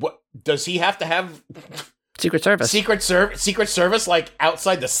 Like, what does he have to have? Secret Service. Secret Service, like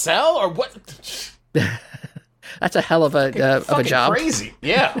outside the cell, or what? That's a hell of a job. Crazy,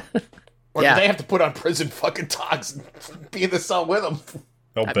 yeah. Or Yeah. do they have to put on prison fucking togs and be in the cell with him?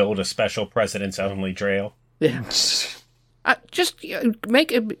 They'll build a special presidents-only trail. Yeah. Just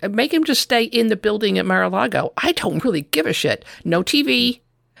make him just stay in the building at Mar-a-Lago. I don't really give a shit. No TV,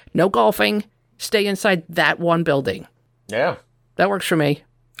 no golfing. Stay inside that one building. Yeah. That works for me.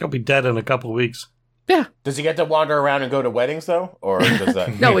 He'll be dead in a couple of weeks. Yeah. Does he get to wander around and go to weddings, though? Or does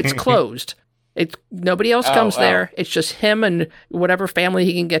that... No, it's closed. Nobody else comes there. It's just him and whatever family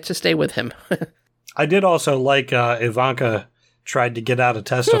he can get to stay with him. I did also like Ivanka tried to get out of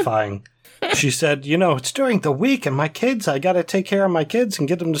testifying. She said, it's during the week and my kids, I got to take care of my kids and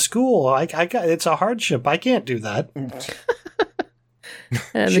get them to school. It's a hardship. I can't do that.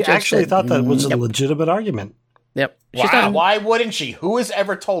 She actually thought that was a legitimate argument. Yep. Why wouldn't she? Who has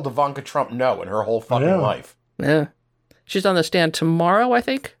ever told Ivanka Trump no in her whole fucking life? Yeah. She's on the stand tomorrow, I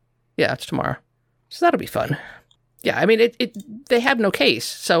think. Yeah, it's tomorrow. So that'll be fun. Yeah, I mean, they have no case,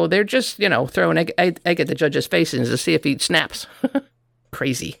 so they're just, throwing egg at the judge's faces to see if he snaps.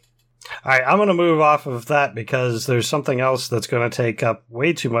 Crazy. All right, I'm going to move off of that because there's something else that's going to take up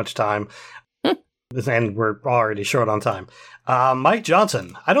way too much time, and we're already short on time. Mike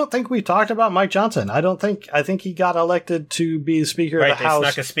Johnson. I don't think we talked about Mike Johnson. I think he got elected to be Speaker of the House. Right,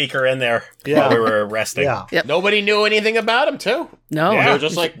 they snuck a speaker in there while we were arresting. Yeah. Yep. Nobody knew anything about him, too. No. They were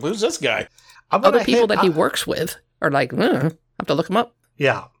just like, who's this guy? Other people that he works with are like, I have to look him up.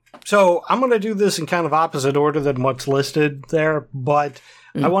 Yeah. So I'm going to do this in kind of opposite order than what's listed there, but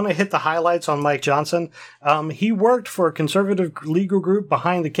I want to hit the highlights on Mike Johnson. He worked for a conservative legal group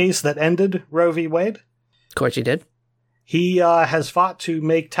behind the case that ended Roe v. Wade. Of course he did. He has fought to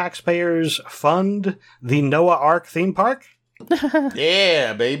make taxpayers fund the Noah Ark theme park.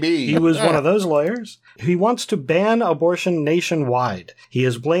 Yeah, baby. He was one of those lawyers. He wants to ban abortion nationwide. He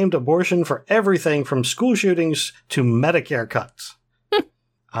has blamed abortion for everything from school shootings to Medicare cuts.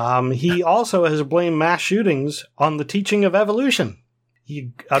 He also has blamed mass shootings on the teaching of evolution.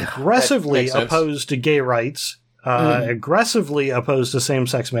 He aggressively opposed to gay rights, aggressively opposed to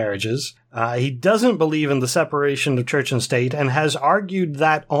same-sex marriages. He doesn't believe in the separation of church and state and has argued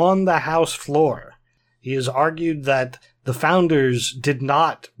that on the House floor. He has argued that the founders did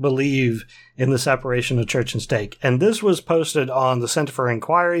not believe in the separation of church and state. And this was posted on the Center for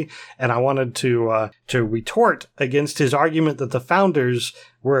Inquiry, and I wanted to retort against his argument that the founders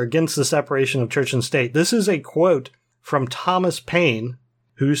were against the separation of church and state. This is a quote from Thomas Paine,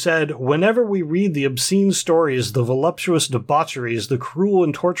 who said, "Whenever we read the obscene stories, the voluptuous debaucheries, the cruel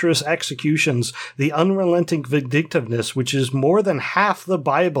and torturous executions, the unrelenting vindictiveness, which is more than half the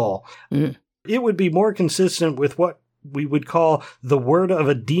Bible, it would be more consistent with what we would call the word of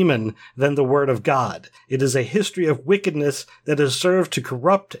a demon than the word of God. It is a history of wickedness that has served to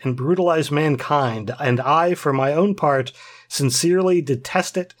corrupt and brutalize mankind, and I, for my own part, sincerely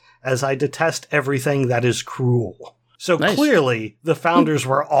detest it as I detest everything that is cruel." So clearly, the founders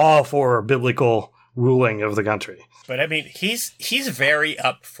were all for biblical ruling of the country. But I mean, he's very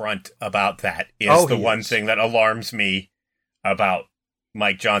upfront about that. Is the one thing that alarms me about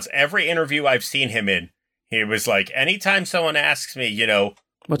Mike Johnson. Every interview I've seen him in, he was like, anytime someone asks me,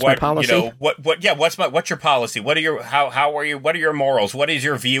 what's my policy? What's your policy? What are your morals? What is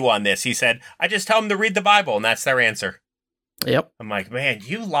your view on this? He said, I just tell them to read the Bible, and that's their answer. Yep. I'm like, man,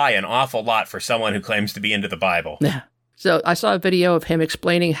 you lie an awful lot for someone who claims to be into the Bible. Yeah. So I saw a video of him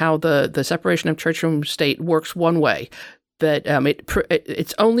explaining how the separation of church from state works one way, that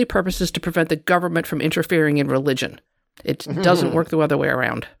its only purpose is to prevent the government from interfering in religion. It doesn't work the other way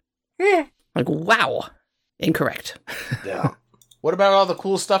around. Like, wow. Incorrect. Yeah. What about all the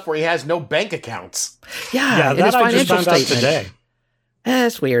cool stuff where he has no bank accounts? Yeah, that I just found out today.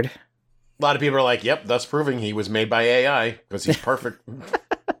 That's weird. A lot of people are like, yep, thus proving he was made by AI because he's perfect.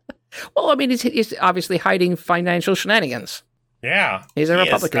 Well, I mean, he's obviously hiding financial shenanigans. Yeah. He's a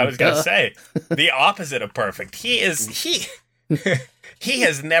Republican. I was going to say, the opposite of perfect. He has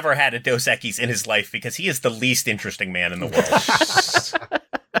never had a Dos Equis in his life because he is the least interesting man in the world.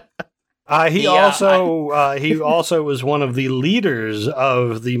 He also was one of the leaders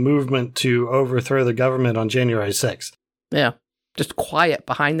of the movement to overthrow the government on January 6th. Yeah. Just quiet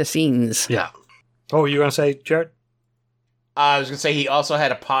behind the scenes. Yeah. Oh, you going to say, Jared? I was going to say he also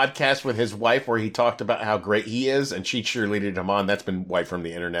had a podcast with his wife where he talked about how great he is, and she cheerleaded him on. That's been wiped from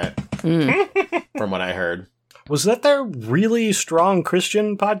the internet, from what I heard. Was that their really strong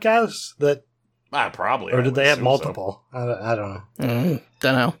Christian podcast? Probably. Or did they have multiple? So. I don't know.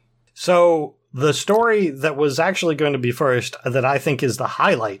 Don't know. So the story that was actually going to be first, that I think is the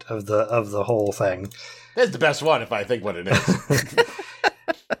highlight of the whole thing. That's the best one, if I think what it is.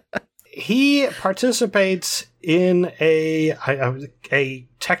 He participates in a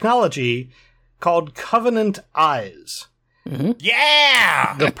technology called Covenant Eyes.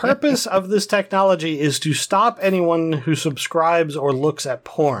 Yeah! The purpose of this technology is to stop anyone who subscribes or looks at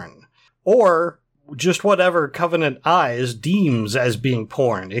porn. Or just whatever Covenant Eyes deems as being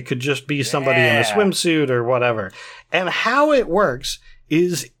porn. It could just be somebody in a swimsuit or whatever. And how it works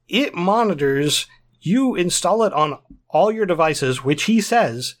is it monitors, you install it on all your devices, which he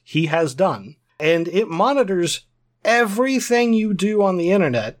says he has done, and it monitors everything you do on the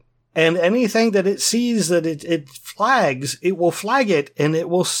internet, and anything that it sees that it flags, it will flag it, and it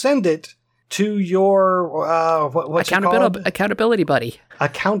will send it to your, what's it called? Accountability buddy.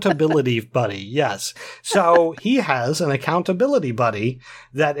 Accountability buddy, yes. So he has an accountability buddy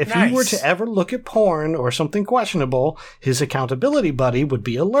that if he were to ever look at porn or something questionable, his accountability buddy would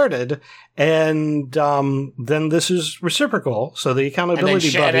be alerted, and then this is reciprocal. So the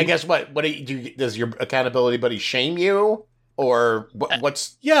accountability buddy... And I guess what does your accountability buddy shame you? Or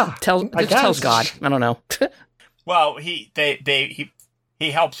what's... Yeah. Tells God. I don't know. Well, he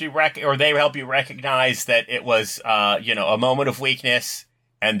helps you they help you recognize that it was, a moment of weakness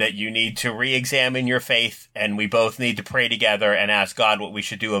and that you need to re-examine your faith, and we both need to pray together and ask God what we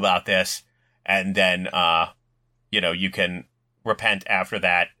should do about this. And then, you can repent after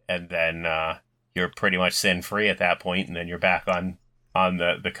that, and then you're pretty much sin-free at that point, and then you're back on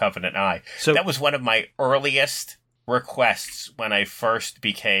the Covenant Eye. So that was one of my earliest requests when I first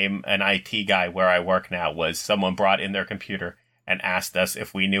became an IT guy where I work now, was someone brought in their computer and asked us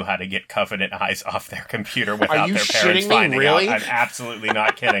if we knew how to get Covenant Eyes off their computer without their parents finding out. I'm absolutely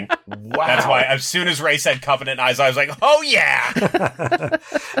not kidding. Wow. That's why as soon as Ray said Covenant Eyes, I was like, oh yeah!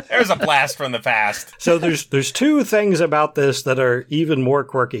 There's a blast from the past. So there's two things about this that are even more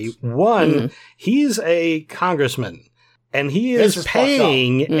quirky. One, he's a congressman, and he is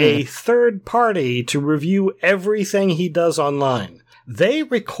paying a third party to review everything he does online. They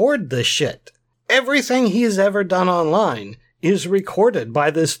record this shit. Everything he's ever done online is recorded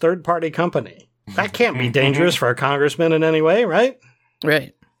by this third-party company. That can't be dangerous for a congressman in any way, right?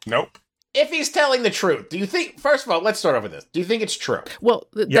 Right. Nope. If he's telling the truth, do you think... First of all, let's start off with this. Do you think it's true? Well,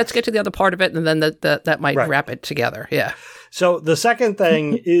 let's get to the other part of it, and then that might wrap it together. Yeah. So the second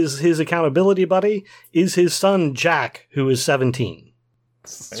thing is his accountability buddy is his son, Jack, who is 17.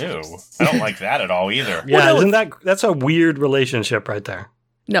 Ew. I don't like that at all either. Yeah, that's a weird relationship right there.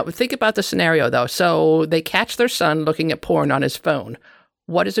 No, but think about the scenario, though. So they catch their son looking at porn on his phone.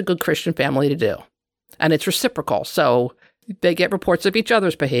 What is a good Christian family to do? And it's reciprocal. So they get reports of each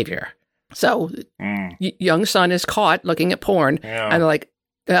other's behavior. So young son is caught looking at porn, and they're like,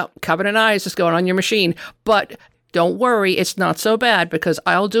 well, Covenant Eyes is going on your machine. But don't worry, it's not so bad because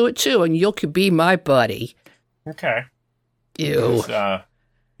I'll do it too, and you could be my buddy. Okay. Ew.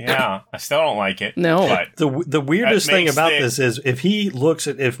 Yeah, I still don't like it. No. But the weirdest thing about this is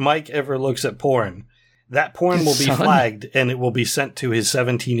if Mike ever looks at porn, that porn will be flagged and it will be sent to his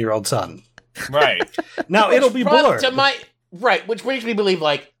 17-year-old son. Right. Now it'll be blurred. Which makes me believe,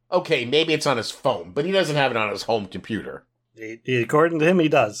 like, okay, maybe it's on his phone, but he doesn't have it on his home computer. According to him, he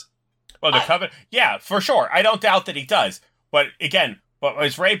does. Well, Covenant, yeah, for sure. I don't doubt that he does. But again,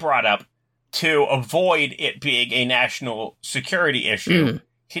 as Ray brought up, to avoid it being a national security issue,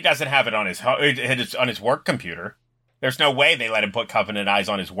 he doesn't have it on his work computer. There's no way they let him put Covenant Eyes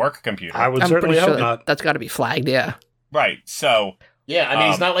on his work computer. I would certainly hope not. That's got to be flagged, yeah. Right, so... Yeah, I mean,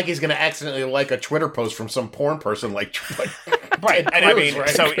 it's not like he's going to accidentally like a Twitter post from some porn person like right, and I mean, right?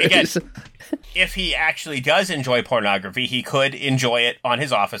 So again, if he actually does enjoy pornography, he could enjoy it on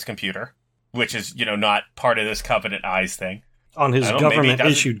his office computer, which is, not part of this Covenant Eyes thing. On his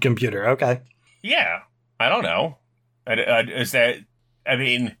government-issued computer, okay. Yeah, I don't know. I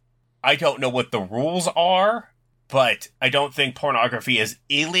don't know what the rules are, but I don't think pornography is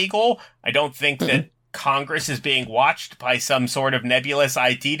illegal. I don't think that Congress is being watched by some sort of nebulous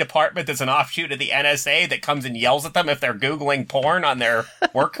IT department that's an offshoot of the NSA that comes and yells at them if they're Googling porn on their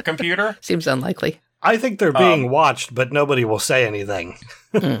work computer. Seems unlikely. I think they're being watched, but nobody will say anything.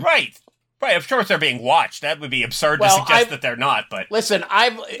 Right. Right, of course they're being watched. That would be absurd to suggest that they're not, but... Listen,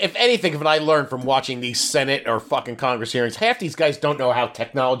 if anything, what I learned from watching these Senate or fucking Congress hearings, half these guys don't know how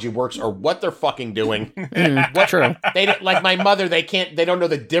technology works or what they're fucking doing. True. Like my mother, they don't know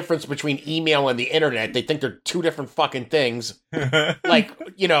the difference between email and the internet. They think they're two different fucking things. Like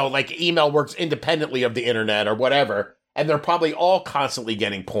email works independently of the internet or whatever, and they're probably all constantly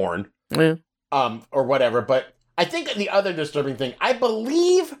getting porn. Or whatever. But I think the other disturbing thing, I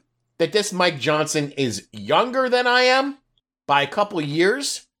believe that this Mike Johnson is younger than I am by a couple of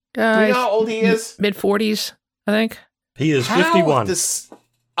years. Do you know how old he is? Mid-40s, I think. He is 51.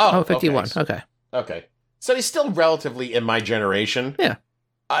 51. Okay. So he's still relatively in my generation. Yeah.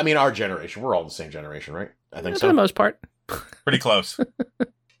 I mean, our generation. We're all the same generation, right? I think so. For the most part. Pretty close.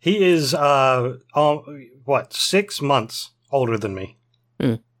 He is, 6 months older than me.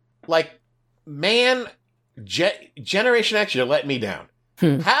 Like, man, Generation X, you let me down.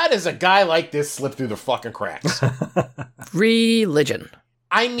 Hmm. How does a guy like this slip through the fucking cracks? Religion.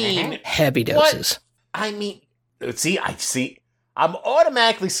 I mean, Heavy doses. I mean, I'm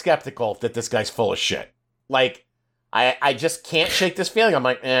automatically skeptical that this guy's full of shit. Like, I just can't shake this feeling. I'm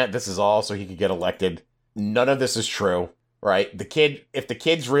like, this is all so he could get elected. None of this is true, right? If the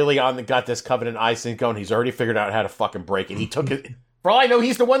kid's really got this Covenant iSync going, he's already figured out how to fucking break it. He took it. For all I know,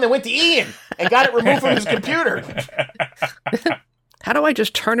 he's the one that went to Ian and got it removed from his computer. How do I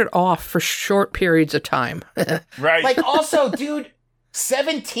just turn it off for short periods of time? Right. Like, also, dude,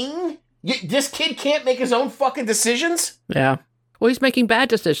 17? This kid can't make his own fucking decisions? Yeah. Well, he's making bad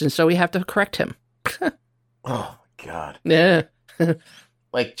decisions, so we have to correct him. Oh, my God. Yeah.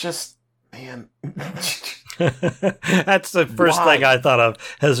 Like, just, man. That's the first thing I thought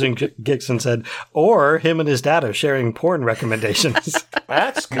of. Heston Gixon said, or him and his dad are sharing porn recommendations.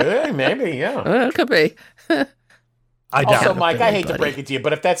 That's good. Maybe, yeah. It could be. I doubt Also, it, Mike, I hate to buddy. break it to you,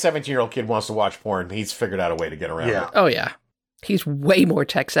 but if that 17-year-old kid wants to watch porn, he's figured out a way to get around Yeah. it. Oh, yeah. He's way more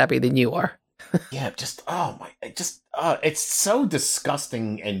tech savvy than you are. Yeah, it's so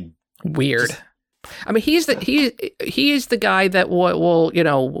disgusting and Weird. I mean, he is the guy that will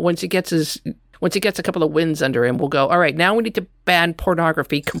once he gets a couple of wins under him, will go, all right, now we need to ban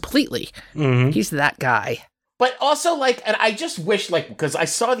pornography completely. Mhm. He's that guy. But also, like, and I just wish, like, because I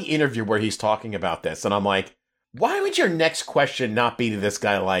saw the interview where he's talking about this, and I'm like, why would your next question not be to this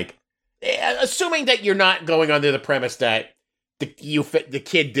guy, like, assuming that you're not going under the premise that the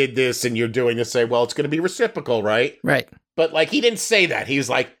kid did this and you're doing this, say, well, it's going to be reciprocal, right? Right. But, like, he didn't say that. He was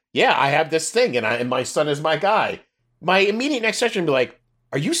like, yeah, I have this thing, and my son is my guy. My immediate next question would be like,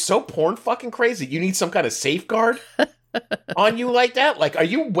 are you so porn fucking crazy? You need some kind of safeguard on you like that? Like, are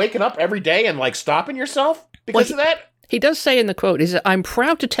you waking up every day and, like, stopping yourself because of that? He does say in the quote, I'm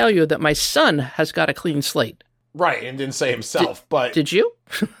proud to tell you that my son has got a clean slate. Right, and didn't say himself, but Did you?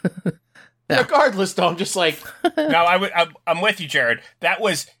 Yeah. regardless, though, I'm just like, No, I'm with you, Jared. That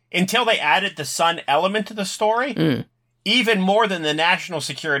was until they added the son element to the story, even more than the national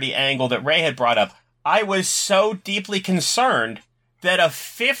security angle that Ray had brought up. I was so deeply concerned that a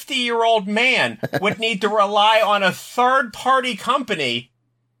 50-year-old man would need to rely on a third-party company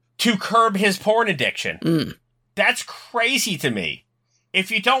to curb his porn addiction. That's crazy to me.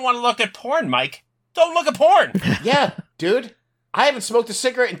 If you don't want to look at porn, Mike, don't look at porn. yeah, dude, I haven't smoked a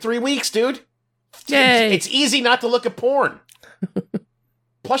cigarette in 3 weeks, dude. Yay. It's easy not to look at porn.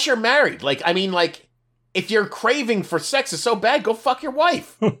 Plus, you're married. Like, I mean, like, if your craving for sex is so bad, go fuck your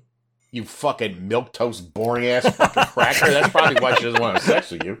wife. You fucking milquetoast, boring-ass fucking cracker. That's probably why she doesn't want to have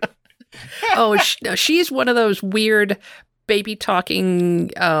sex with you. Oh, she's one of those weird baby talking.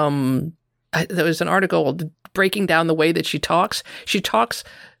 There was an article breaking down the way that she talks. She talks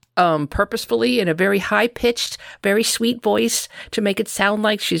purposefully in a very high-pitched, very sweet voice to make it sound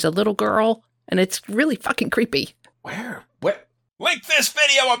like she's a little girl, and it's really fucking creepy. Where? Link this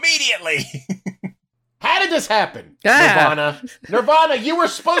video immediately. How did this happen? Ah. Nirvana, you were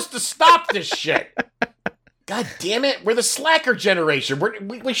supposed to stop this shit. God damn it. We're the slacker generation.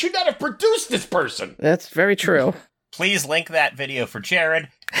 We should not have produced this person. That's very true. Please link that video for Jared.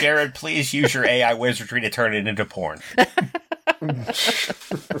 Jared, please use your AI wizardry to turn it into porn.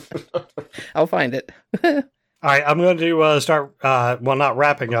 I'll find it. All right, I'm going to start, not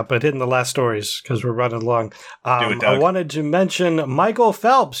wrapping up, but hitting the last stories because we're running long. Do it, Doug. I wanted to mention Michael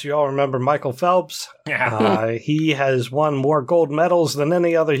Phelps. You all remember Michael Phelps? He has won more gold medals than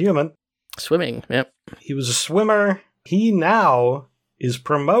any other human. Swimming, yep. He was a swimmer. He now is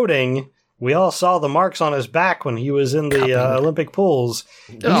promoting. We all saw the marks on his back when he was in the Olympic pools.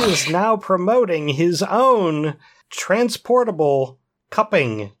 He is now promoting his own transportable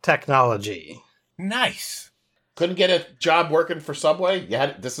cupping technology. Nice. Couldn't get a job working for Subway?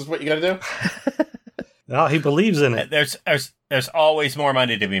 This is what you gotta do? Well, he believes in it. There's always more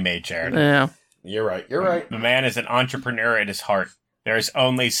money to be made, Jared. Yeah. You're right. The man is an entrepreneur at his heart. There's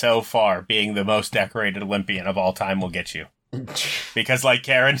only so far being the most decorated Olympian of all time will get you. Because like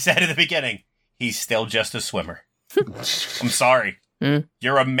Karen said at the beginning, he's still just a swimmer. I'm sorry.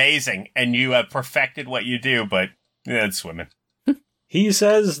 You're amazing, and you have perfected what you do, but it's swimming. He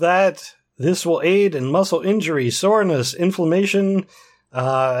says that this will aid in muscle injury, soreness, inflammation,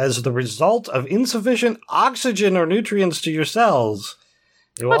 as the result of insufficient oxygen or nutrients to your cells.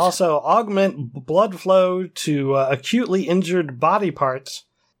 It will also augment blood flow to acutely injured body parts.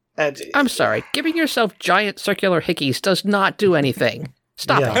 I'm sorry. Giving yourself giant circular hickeys does not do anything.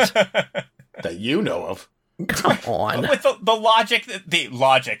 Stop it. That you know of. Come on. With the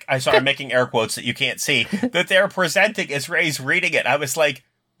logic, I'm making air quotes that you can't see, that they're presenting as Ray's reading it. I was like,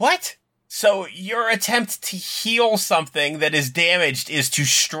 what? So your attempt to heal something that is damaged is to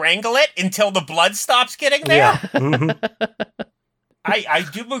strangle it until the blood stops getting there? Yeah. Mm-hmm. I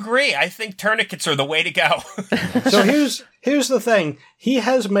do agree. I think tourniquets are the way to go. So here's the thing. He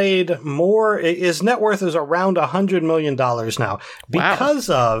has made more. His net worth is around $100 million now because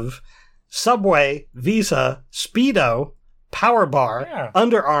of Subway, Visa, Speedo, Power Bar,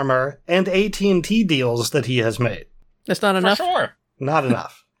 Under Armour, and AT&T deals that he has made. That's not enough? For sure. Not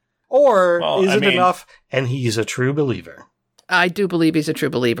enough. Or is it enough and he's a true believer? I do believe he's a true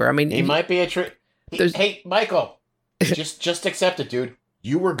believer. I mean, he might be a true... Hey, Michael, just accept it, dude.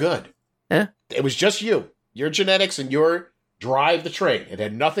 You were good. Yeah? It was just you. Your genetics and your drive the train. It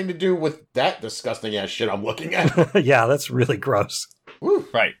had nothing to do with that disgusting-ass shit I'm looking at. Yeah, that's really gross. Woo.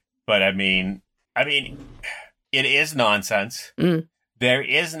 Right. But I mean, it is nonsense. Mm. There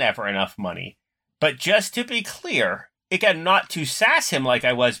is never enough money. But just to be clear, again, not to sass him like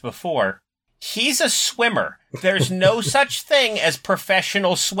I was before, he's a swimmer. There's no such thing as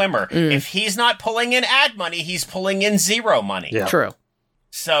professional swimmer. If he's not pulling in ad money, he's pulling in zero money. Yeah. True.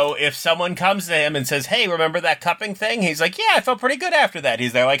 So if someone comes to him and says, hey, remember that cupping thing? He's like, yeah, I felt pretty good after that.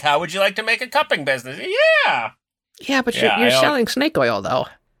 He's there like, how would you like to make a cupping business? Yeah. Yeah, but you're selling snake oil, though.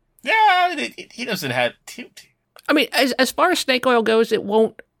 Yeah, he doesn't have... I mean, as far as snake oil goes, it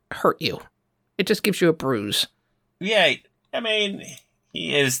won't hurt you. It just gives you a bruise. Yeah, I mean,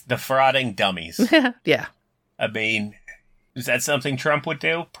 he is defrauding dummies. Yeah. I mean, is that something Trump would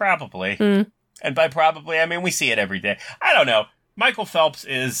do? Probably. And by probably, I mean, we see it every day. I don't know. Michael Phelps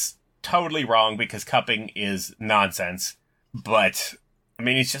is totally wrong because cupping is nonsense. But, I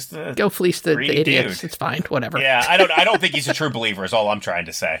mean, he's just a... Go fleece the idiots. Dude. It's fine. Whatever. Yeah, I don't think he's a true believer is all I'm trying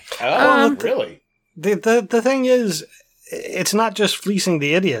to say. Oh, really? The thing is, it's not just fleecing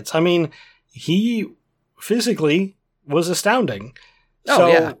the idiots. I mean, he physically was astounding.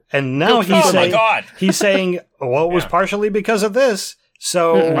 And now he's saying, well, it was partially because of this.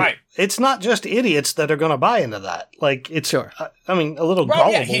 So it's not just idiots that are going to buy into that. Like, it's, I mean, a little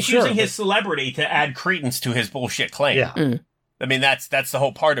gullible. Yeah, he's using his celebrity to add credence to his bullshit claim. Yeah. I mean, that's the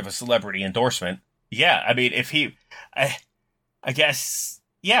whole part of a celebrity endorsement. Yeah, I mean, if he, I guess,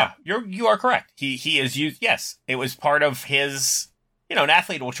 yeah, you are correct. He is used. Yes, it was part of his. You know, an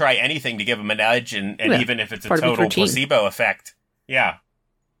athlete will try anything to give him an edge, and even if it's a total placebo effect. Yeah,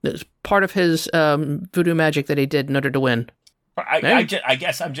 it's part of his voodoo magic that he did in order to win. I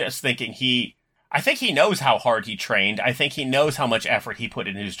guess I'm just thinking I think he knows how hard he trained. I think he knows how much effort he put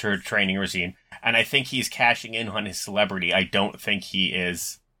in his training regime, and I think he's cashing in on his celebrity. I don't think he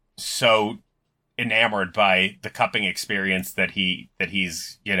is so enamored by the cupping experience that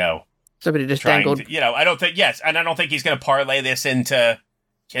he's, you know, somebody just dangled. You know, I don't think he's going to parlay this into,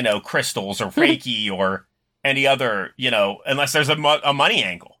 you know, crystals or Reiki or any other, you know, unless there's a money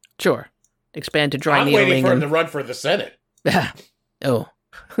angle. Sure. Expand to dry needling. I'm waiting for him to run for the Senate. Oh.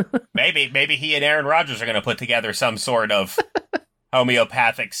 Maybe he and Aaron Rodgers are going to put together some sort of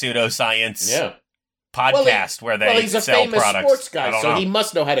homeopathic pseudoscience podcast where they he's a sell famous products. Sports guy, so he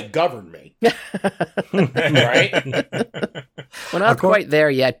must know how to govern me. Right? We're not quite there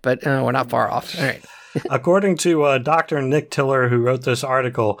yet, but we're not far off. All right. According to Dr. Nick Tiller, who wrote this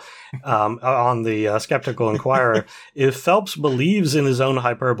article on the Skeptical Inquirer, if Phelps believes in his own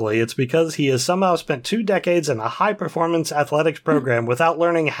hyperbole, it's because he has somehow spent 2 decades in a high-performance athletics program without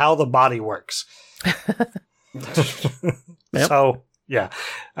learning how the body works. Yep. So, yeah,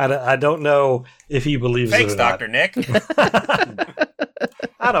 I don't know if he believes Thanks, it or Dr. Nick.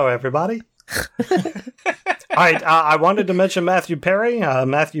 Hello, everybody. All right, I wanted to mention Matthew Perry.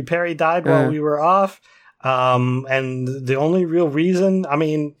 Matthew Perry died while we were off. And the only real reason, I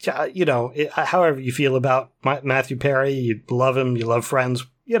mean, you know, however you feel about Matthew Perry, you love him, you love Friends,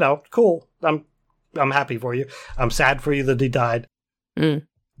 you know, cool. I'm happy for you. I'm sad for you that he died.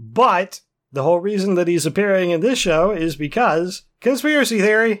 But the whole reason that he's appearing in this show is because conspiracy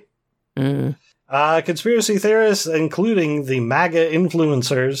theory. Conspiracy theorists, including the MAGA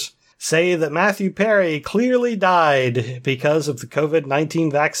influencers, say that Matthew Perry clearly died because of the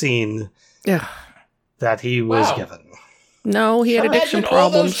COVID-19 vaccine that he was given. No, he had addiction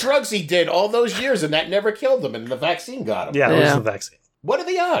problems. All those drugs he did all those years, and that never killed him, and the vaccine got him. Yeah, it was the vaccine. What are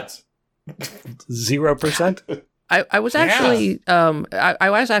the odds? 0%. I was actually I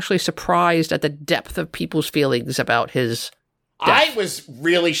was actually surprised at the depth of people's feelings about his death. I was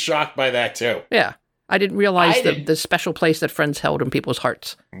really shocked by that too. Yeah. I didn't realize the special place that Friends held in people's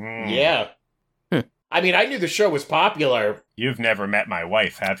hearts. Yeah. I mean, I knew the show was popular, You've never met my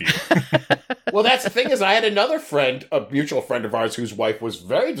wife, have you? Well, that's the thing is I had another friend, a mutual friend of ours, whose wife was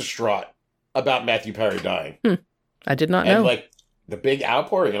very distraught about Matthew Perry dying. I did not know. And, like, the big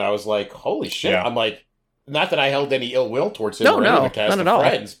outpouring, and I was like, holy shit. Yeah. I'm like, not that I held any ill will towards him No, or any of no, the cast not of at all.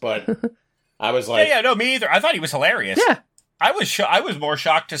 Friends, but I was like, No, me either. I thought he was hilarious. Yeah. I was more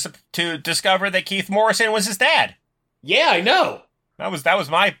shocked to discover that Keith Morrison was his dad. yeah, I know. That was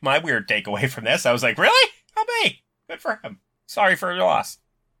my weird takeaway from this. I was like, really? Oh, me. Good for him. Sorry for your loss.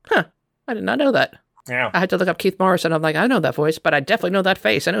 I did not know that. Yeah. I had to look up Keith Morrison. I'm like, I know that voice, but I definitely know that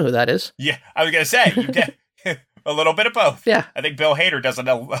face. I know who that is. Yeah, I was going to say, a little bit of both. Yeah. I think Bill Hader does a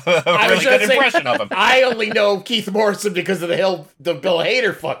I was really gonna good say, impression of him. I only know Keith Morrison because of the Bill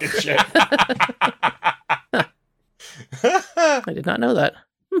Hader fucking shit. I did not know that.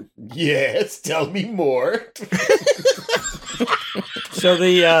 Yes, tell me more. So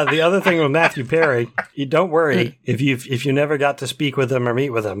the other thing with Matthew Perry, you don't worry if you never got to speak with him or meet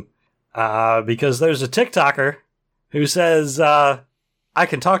with him, because there's a TikToker who says I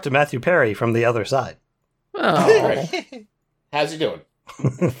can talk to Matthew Perry from the other side. Oh. How's he doing?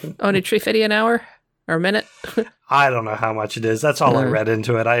 Only $3.50 an hour or a minute? I don't know how much it is. That's all I read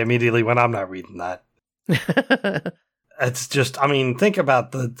into it. I immediately went, I'm not reading that. It's just, I mean, think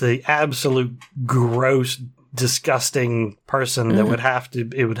about the absolute gross, disgusting person that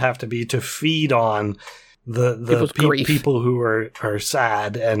it would have to be to feed on the people who are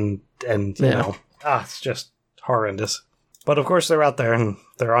sad and you know, it's just horrendous. But of course they're out there and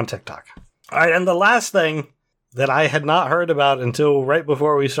they're on TikTok. All right, and the last thing that I had not heard about until right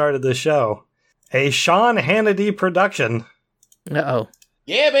before we started this show, a Sean Hannity production. Uh-oh.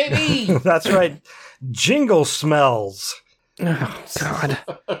 Yeah, baby! That's right. Jingle Smells. Oh, God.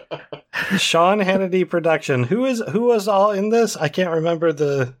 Sean Hannity production. Who was all in this? I can't remember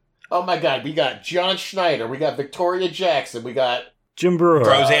the... Oh my god, we got John Schneider, we got Victoria Jackson, we got... Jim Brewer.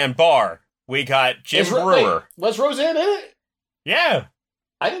 Roseanne Barr. We got Jim Brewer. Wait, was Roseanne in it? Yeah.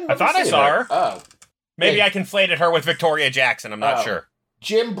 I thought I saw her. Oh. Maybe Hey. I conflated her with Victoria Jackson. I'm not sure.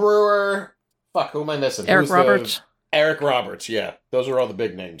 Jim Brewer. Fuck, who am I missing? Eric Who's the- Roberts. Eric Roberts, yeah. Those are all the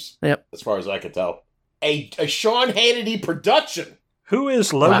big names. Yep. As far as I could tell. A Sean Hannity production. Who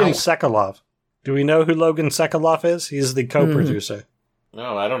is Logan Wow. Sekuloff? Do we know who Logan Sekuloff is? He's the co-producer.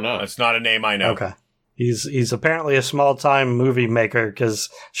 No, I don't know. That's not a name I know. Okay. He's apparently a small-time movie maker because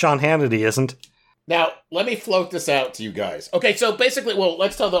Sean Hannity isn't. Now, let me float this out to you guys. Okay, so basically, well,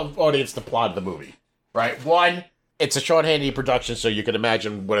 let's tell the audience the plot of the movie. Right? One, it's a Sean Hannity production, so you can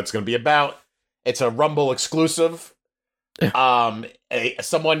imagine what it's going to be about. It's a Rumble exclusive.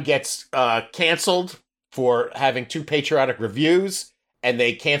 Someone gets canceled for having too patriotic reviews, and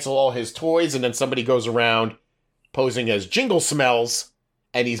they cancel all his toys, and then somebody goes around posing as Jingle Smells,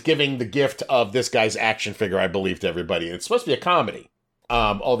 and he's giving the gift of this guy's action figure, I believe, to everybody. And it's supposed to be a comedy.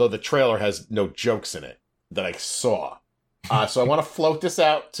 Although the trailer has no jokes in it that I saw. So I want to float this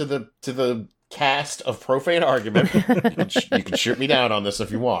out to the cast of Profane Argument. You can shoot me down on this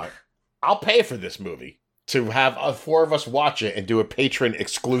if you want. I'll pay for this movie to have four of us watch it and do a patron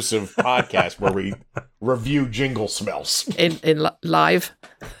exclusive podcast where we review Jingle Smells. In live?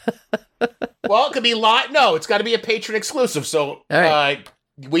 Well, it could be live. No, it's got to be a patron exclusive. So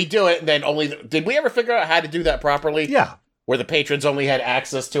we do it, and then only. Did we ever figure out how to do that properly? Yeah. Where the patrons only had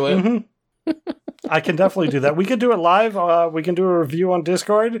access to it? Mm-hmm. I can definitely do that. We could do it live. We can do a review on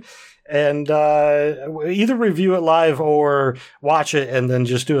Discord and either review it live or watch it and then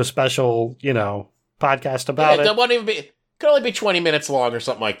just do a special, podcast about it. That won't even be. It could only be 20 minutes long or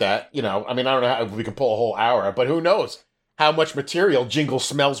something like that. I mean, I don't know how we can pull a whole hour, but who knows how much material Jingle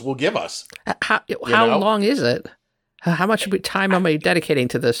Smells will give us. How long is it? How much time am I dedicating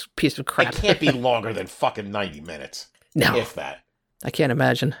to this piece of crap? It can't be longer than fucking 90 minutes. No. If that. I can't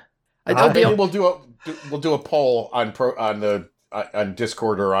imagine. Maybe we'll do a poll on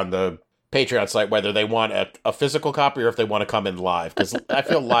Discord or on the Patreon site whether they want a physical copy or if they want to come in live, because I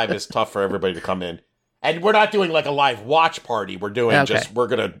feel live is tough for everybody to come in. And we're not doing like a live watch party. We're doing just we're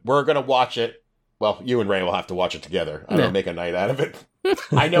gonna watch it. Well, you and Ray will have to watch it together. I don't make a night out of it.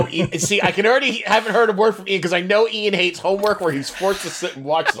 I know. See, I can already haven't heard a word from Ian because I know Ian hates homework where he's forced to sit and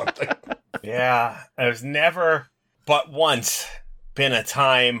watch something. Yeah, there's never but once been a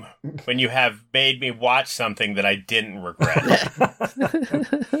time when you have made me watch something that I didn't regret.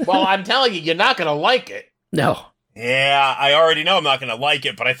 Well, I'm telling you, you're not going to like it. No. Yeah, I already know I'm not going to like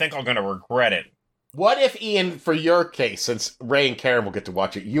it, but I think I'm going to regret it. What if, Ian, for your case, since Ray and Karen will get to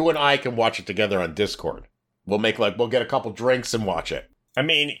watch it, you and I can watch it together on Discord? We'll get a couple drinks and watch it. I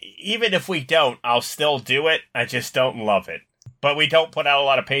mean, even if we don't, I'll still do it. I just don't love it. But we don't put out a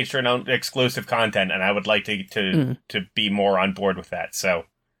lot of Patreon exclusive content, and I would like to be more on board with that. So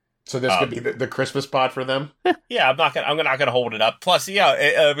this could be the Christmas pod for them. Yeah, I'm not gonna hold it up. Plus,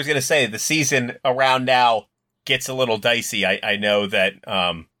 I was gonna say the season around now gets a little dicey. I know that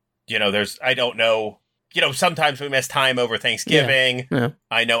I don't know. Sometimes we miss time over Thanksgiving. Yeah.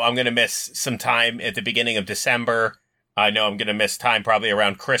 I know I'm gonna miss some time at the beginning of December. I know I'm gonna miss time probably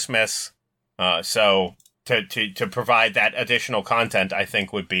around Christmas. So to provide that additional content, I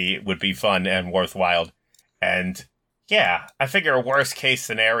think would be fun and worthwhile. And yeah, I figure a worst case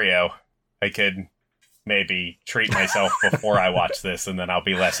scenario, I could maybe treat myself before I watch this, and then I'll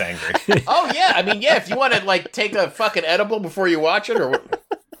be less angry. Oh yeah, I mean, yeah, if you want to like take a fucking edible before you watch it, or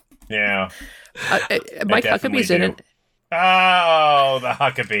yeah, Mike Huckabee's in it. Oh, the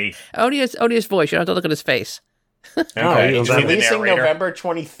Huckabee. Only his voice. You don't have to look at his face. Okay, it's releasing November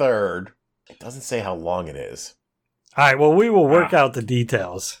 23rd. It doesn't say how long it is. All right, well, we will work out the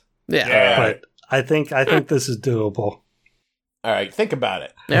details. Yeah. But I think this is doable. All right, think about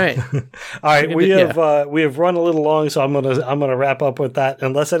it. All right. All right, we have run a little long, so I'm gonna wrap up with that.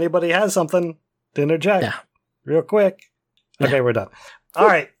 Unless anybody has something to interject, real quick. Okay, we're done. All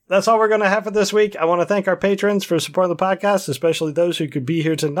right, that's all we're gonna have for this week. I want to thank our patrons for supporting the podcast, especially those who could be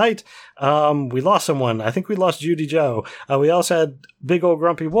here tonight. We lost someone. I think we lost Judy Joe. We also had Big Old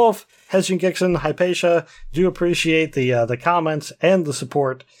Grumpy Wolf, Hession Gixon, Hypatia. Do appreciate the comments and the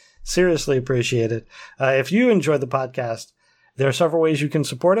support. Seriously appreciate it. If you enjoyed the podcast, there are several ways you can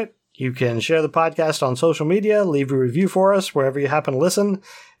support it. You can share the podcast on social media, leave a review for us wherever you happen to listen.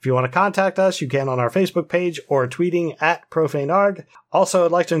 If you want to contact us, you can on our Facebook page or tweeting at ProfaneArg. Also,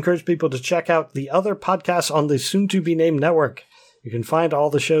 I'd like to encourage people to check out the other podcasts on the soon-to-be-named network. You can find all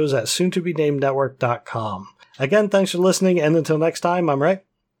the shows at soon-to-be-named-network.com. Again, thanks for listening, and until next time, I'm Ray.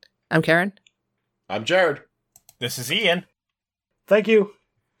 I'm Karen. I'm Jared. This is Ian. Thank you.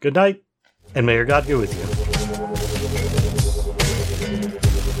 Good night, and may your God go with you.